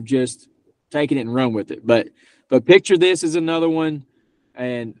have just taken it and run with it. But Picture This is another one.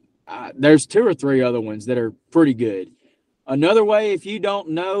 And there's 2 or 3 other ones that are pretty good. Another way, if you don't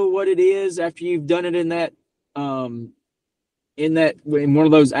know what it is after you've done it in one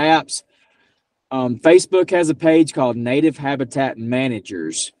of those apps, Facebook has a page called Native Habitat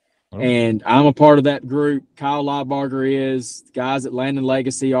Managers, and I'm a part of that group. Kyle Liebarger is. Guys at Land and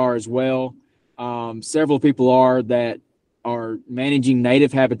Legacy are as well. Several people are that are managing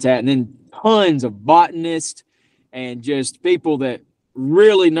native habitat, and then tons of botanists and just people that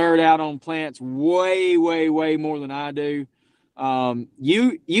really nerd out on plants way more than I do.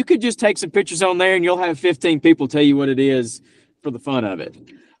 You could just take some pictures on there and you'll have 15 people tell you what it is for the fun of it.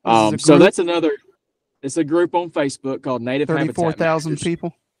 So that's it's a group on Facebook called Native Habitat. 34,000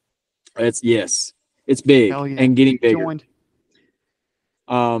 people. It's big and getting bigger. Joined.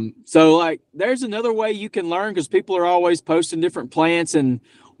 So like there's another way you can learn, because people are always posting different plants and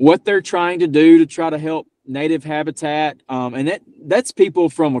what they're trying to do to try to help native habitat. And that's people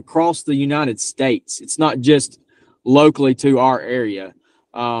from across the United States. It's not just locally to our area.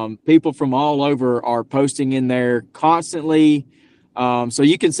 People from all over are posting in there constantly. So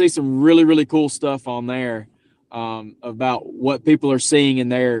you can see some really cool stuff on there about what people are seeing in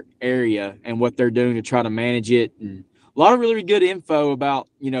their area and what they're doing to try to manage it, and a lot of really good info about,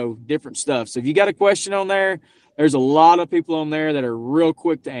 different stuff. So if you got a question on there, there's a lot of people on there that are real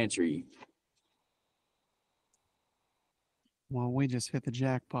quick to answer you. Well, we just hit the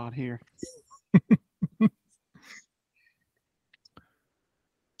jackpot here.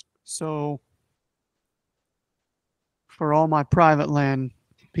 So, for all my private land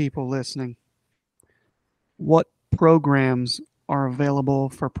people listening, what programs are available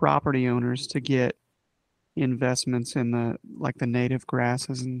for property owners to get investments in the native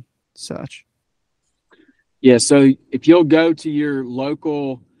grasses and such? Yeah, so if you'll go to your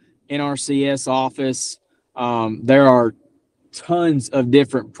local NRCS office, there are tons of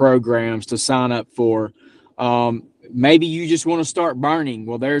different programs to sign up for. Maybe you just want to start burning.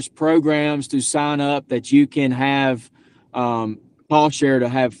 Well, there's programs to sign up that you can have cost share to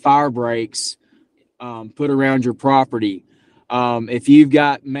have fire breaks put around your property. If you've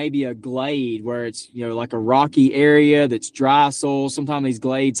got maybe a glade where it's, like a rocky area that's dry soil, sometimes these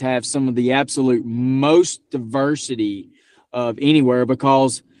glades have some of the absolute most diversity of anywhere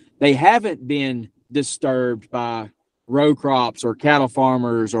because they haven't been disturbed by row crops or cattle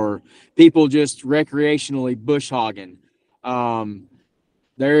farmers or people just recreationally bush hogging.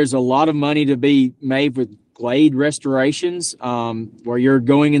 There's a lot of money to be made with glade restorations, where you're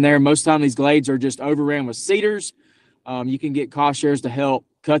going in there. Most of the time these glades are just overran with cedars. You can get cost shares to help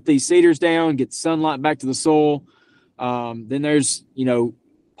cut these cedars down, get sunlight back to the soil. Then there's,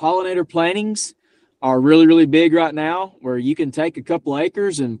 pollinator plantings are really big right now, where you can take a couple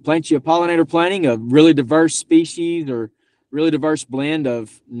acres and plant you a pollinator planting of really diverse species or really diverse blend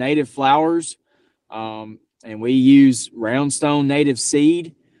of native flowers. And we use Roundstone native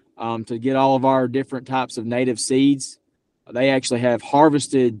seed to get all of our different types of native seeds. They actually have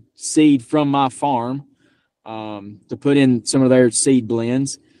harvested seed from my farm to put in some of their seed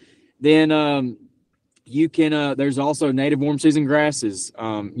blends. Then you can there's also native warm season grasses.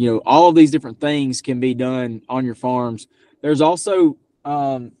 All of these different things can be done on your farms. There's also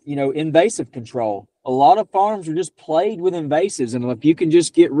invasive control. A lot of farms are just plagued with invasives, and if you can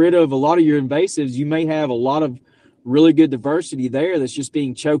just get rid of a lot of your invasives, you may have a lot of really good diversity there that's just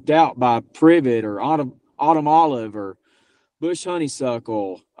being choked out by privet or autumn olive or bush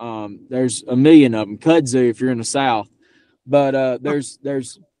honeysuckle. There's a million of them. Kudzu if you're in the South. But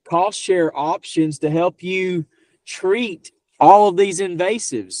there's cost share options to help you treat all of these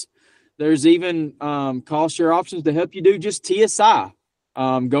invasives. There's even cost share options to help you do just TSI,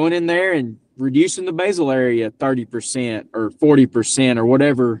 going in there and reducing the basal area 30% or 40% or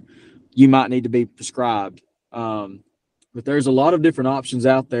whatever you might need to be prescribed. But there's a lot of different options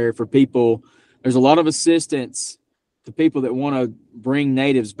out there for people. There's a lot of assistance to people that want to bring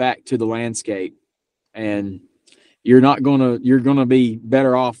natives back to the landscape, and you're going to be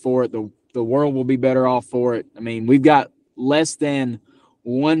better off for it. The world will be better off for it. I mean, we've got less than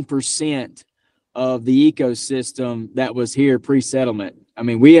 1% of the ecosystem that was here pre-settlement. I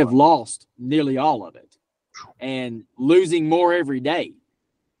mean, we have lost nearly all of it and losing more every day.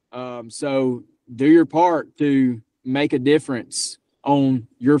 So do your part to make a difference on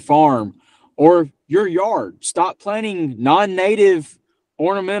your farm or your yard. Stop planting non-native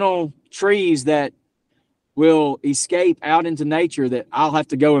ornamental trees that will escape out into nature that I'll have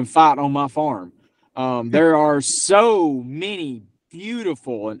to go and fight on my farm. There are so many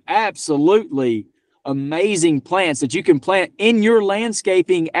beautiful and absolutely amazing plants that you can plant in your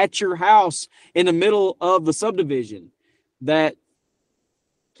landscaping at your house in the middle of the subdivision that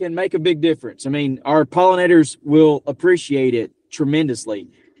can make a big difference. I mean, our pollinators will appreciate it tremendously.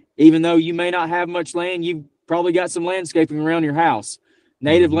 Even though you may not have much land, you've probably got some landscaping around your house.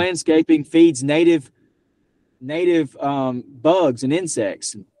 Native landscaping feeds native bugs and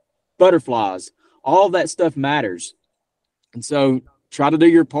insects, and butterflies. All of that stuff matters. And so try to do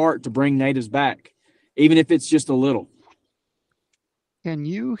your part to bring natives back, even if it's just a little. Can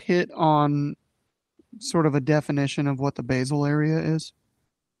you hit on sort of a definition of what the basal area is?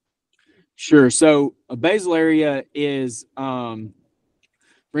 Sure. So a basal area is, for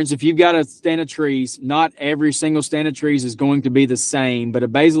instance, if you've got a stand of trees, not every single stand of trees is going to be the same, but a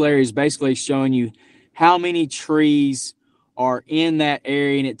basal area is basically showing you how many trees are in that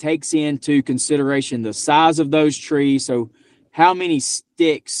area, and it takes into consideration the size of those trees. So how many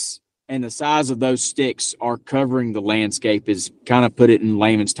sticks and the size of those sticks are covering the landscape is kind of put it in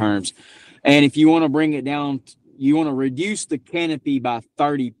layman's terms. And if you want to bring it down, you want to reduce the canopy by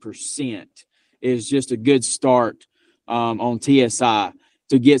 30% is just a good start on TSI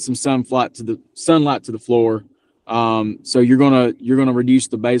to get some sunlight to the floor. So you're gonna reduce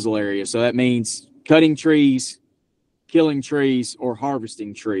the basal area. So that means cutting trees, killing trees, or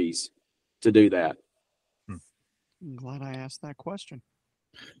harvesting trees to do that. I'm glad I asked that question.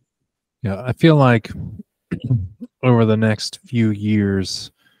 Yeah, I feel like over the next few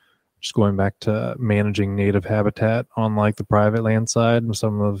years, just going back to managing native habitat on like the private land side and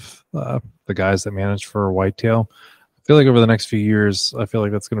some of the guys that manage for whitetail, I feel like over the next few years, I feel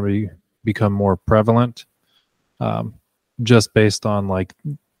like that's going to become more prevalent, just based on like,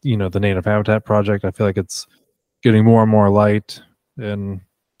 you know, the Native Habitat Project. I feel like it's getting more and more light and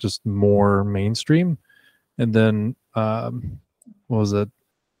just more mainstream. And then, what was it?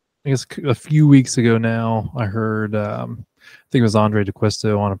 I guess a few weeks ago now, I heard, I think it was Andre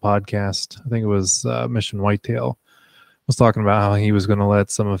DeQuisto on a podcast. I think it was Mission Whitetail was talking about how he was going to let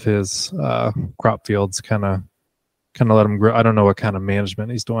some of his crop fields kind of let them grow. I don't know what kind of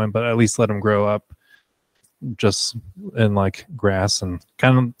management he's doing, but at least let them grow up just in like grass, and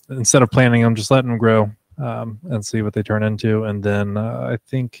kind of instead of planting them, just letting them grow and see what they turn into. And then I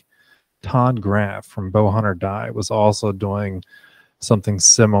think Todd Graff from Bow Hunter Die was also doing something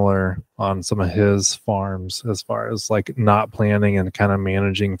similar on some of his farms as far as like not planting and kind of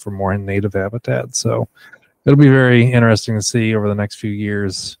managing for more native habitat. So it'll be very interesting to see over the next few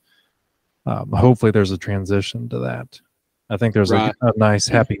years. Hopefully there's a transition to that. I think there's a nice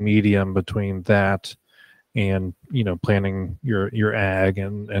happy medium between that and, you know, planting your ag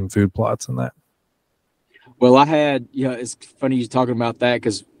and food plots and that. Well, I had, it's funny you talking about that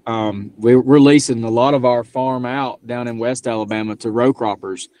because we're leasing a lot of our farm out down in West Alabama to row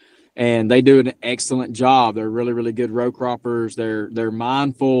croppers, and they do an excellent job. They're really, really good row croppers. They're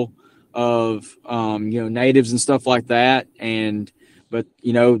mindful of, natives and stuff like that. But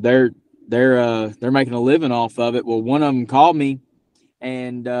they're making a living off of it. Well, one of them called me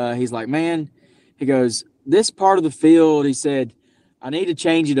and he's like, man, he goes, this part of the field, he said, I need to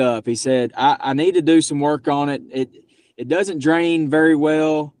change it up. He said, I need to do some work on it. It doesn't drain very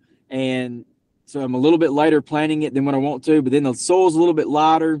well. And so I'm a little bit later planting it than what I want to, but then the soil's a little bit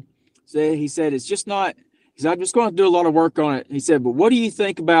lighter. So he said, it's just not, he said, I'm just going to do a lot of work on it. He said, but what do you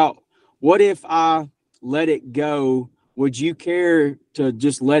think about, what if I let it go? Would you care to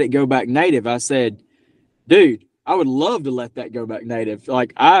just let it go back native? I said, dude, I would love to let that go back native.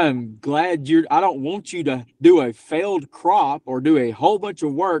 Like, I'm glad I don't want you to do a failed crop or do a whole bunch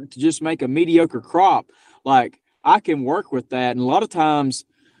of work to just make a mediocre crop. Like, I can work with that. And a lot of times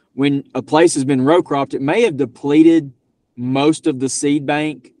when a place has been row cropped, it may have depleted most of the seed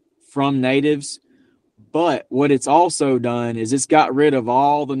bank from natives. But what it's also done is it's got rid of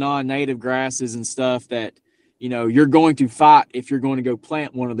all the non-native grasses and stuff that, you're going to fight if you're going to go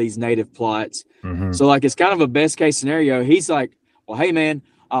plant one of these native plots. Mm-hmm. So, like, it's kind of a best case scenario. He's like, well, hey, man,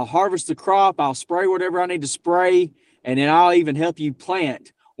 I'll harvest the crop. I'll spray whatever I need to spray. And then I'll even help you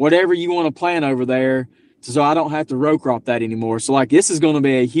plant whatever you want to plant over there. So I don't have to row crop that anymore. So, like, this is going to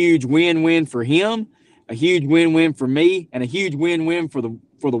be a huge win-win for him, a huge win-win for me, and a huge win-win for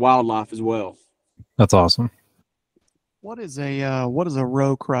the wildlife as well. That's awesome. What is a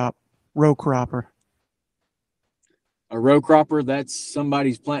row cropper? A row cropper, that's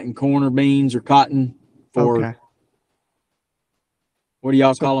somebody's planting corn or beans or cotton for. Okay. What do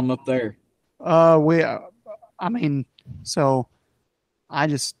y'all call them up there? So I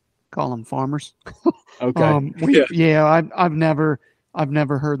just call them farmers. Okay. I've never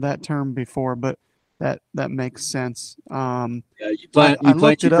heard that term before, but that makes sense. You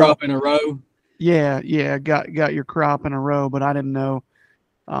plant your crop in a row. Yeah, got your crop in a row, but I didn't know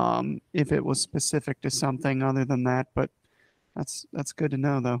if it was specific to something other than that. But that's good to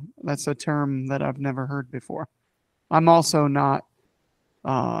know, though. That's a term that I've never heard before. I'm also not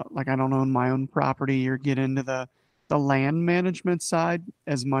I don't own my own property or get into the land management side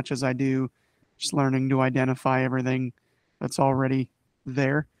as much as I do just learning to identify everything that's already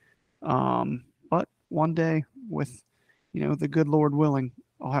there. But one day, with the good Lord willing,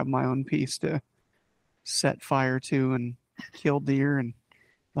 I'll have my own piece to set fire to and kill deer and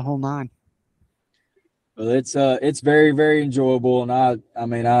the whole nine. Well, it's very, very enjoyable, and I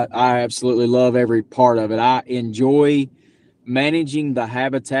absolutely love every part of it. I enjoy managing the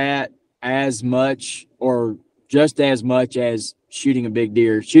habitat as much or just as much as shooting a big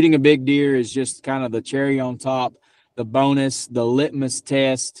deer. Shooting a big deer is just kind of the cherry on top, the bonus, the litmus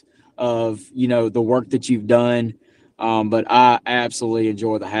test of the work that you've done. But I absolutely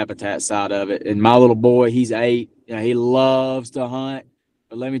enjoy the habitat side of it. And my little boy, he's 8. He loves to hunt.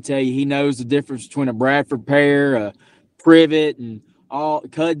 But let me tell you, he knows the difference between a Bradford pear, a privet, and all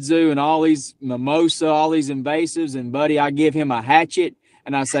kudzu, and all these mimosa, all these invasives. And, buddy, I give him a hatchet,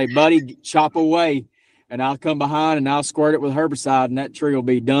 and I say, buddy, chop away. And I'll come behind, and I'll squirt it with herbicide, and that tree will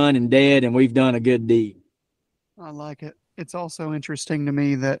be done and dead, and we've done a good deed. I like it. It's also interesting to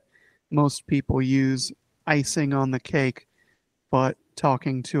me that most people use icing on the cake, but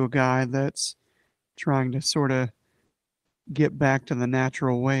talking to a guy that's trying to sort of get back to the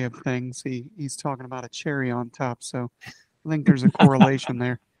natural way of things, he's talking about a cherry on top. So I think there's a correlation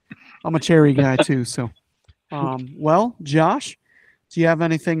there. I'm a cherry guy too. So, well, Josh, do you have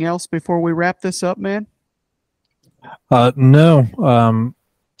anything else before we wrap this up, man? No.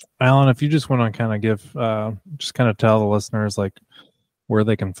 Alan, if you just want to kind of give, just kind of tell the listeners like where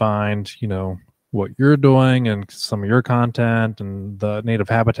they can find, what you're doing and some of your content and the native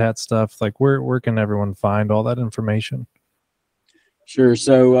habitat stuff, like where can everyone find all that information? Sure.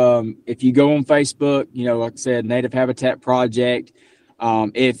 So if you go on Facebook, like I said, Native Habitat Project,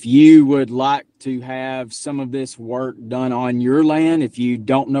 if you would like to have some of this work done on your land, if you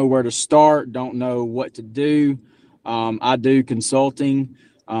don't know where to start, don't know what to do, I do consulting,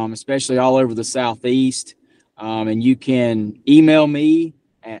 especially all over the Southeast. And you can email me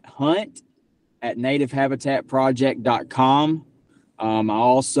at hunt@nativehabitatproject.com. I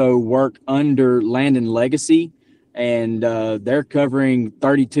also work under Land and Legacy, and they're covering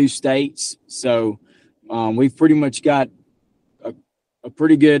 32 states. So we've pretty much got a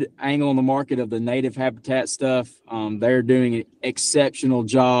pretty good angle on the market of the native habitat stuff. They're doing an exceptional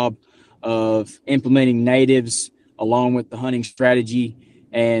job of implementing natives along with the hunting strategy.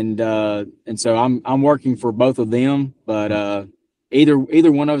 And so I'm working for both of them, but either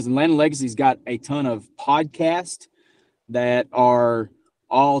one of us. And Land and Legacy's got a ton of podcasts that are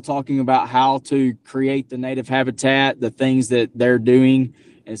all talking about how to create the native habitat, the things that they're doing.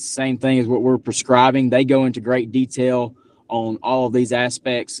 It's the same thing as what we're prescribing. They go into great detail on all of these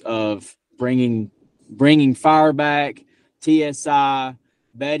aspects of bringing fire back, TSI,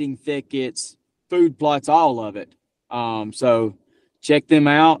 bedding thickets, food plots, all of it. So check them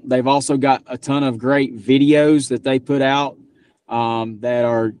out. They've also got a ton of great videos that they put out that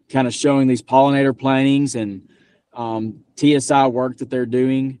are kind of showing these pollinator plantings and TSI work that they're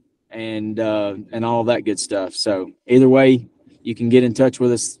doing and all that good stuff. So either way, you can get in touch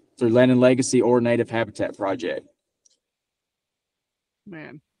with us through Land and Legacy or Native Habitat Project.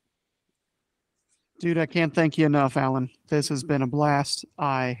 Man, Dude, I can't thank you enough, Alan. This has been a blast.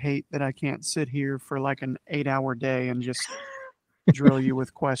 I hate that I can't sit here for like an 8-hour day and just drill you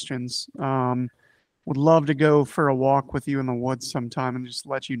with questions. Would love to go for a walk with you in the woods sometime and just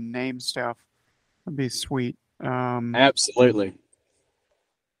let you name stuff. That'd be sweet. Absolutely.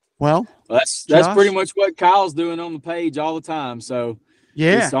 Well, that's Josh? pretty much what Kyle's doing on the page all the time. So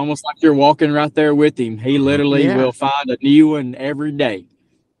yeah, it's almost like you're walking right there with him. He literally will find a new one every day.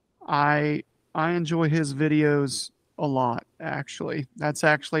 I enjoy his videos a lot, actually. That's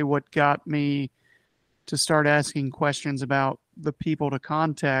actually what got me to start asking questions about the people to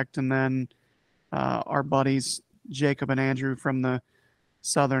contact, and then our buddies Jacob and Andrew from the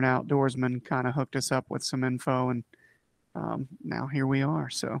Southern Outdoorsman kind of hooked us up with some info, and now here we are.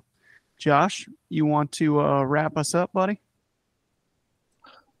 So, Josh, you want to wrap us up, buddy?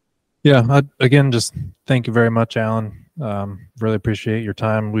 Yeah, again, just thank you very much, Alan. Really appreciate your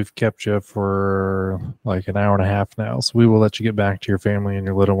time. We've kept you for like an hour and a half now, so we will let you get back to your family and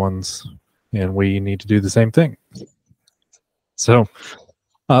your little ones, and we need to do the same thing. So,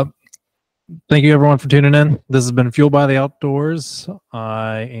 thank you everyone for tuning in. This has been Fueled by the Outdoors.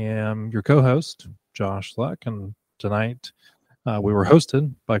 I am your co-host, Josh Leck, and tonight we were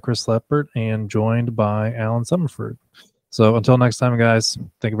hosted by Chris Leppert and joined by Alan Summerford. So until next time, guys,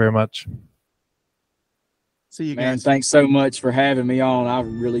 thank you very much. See you guys. Man, thanks so much for having me on. I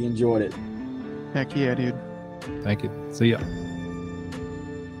really enjoyed it. Heck yeah, dude. Thank you. See ya.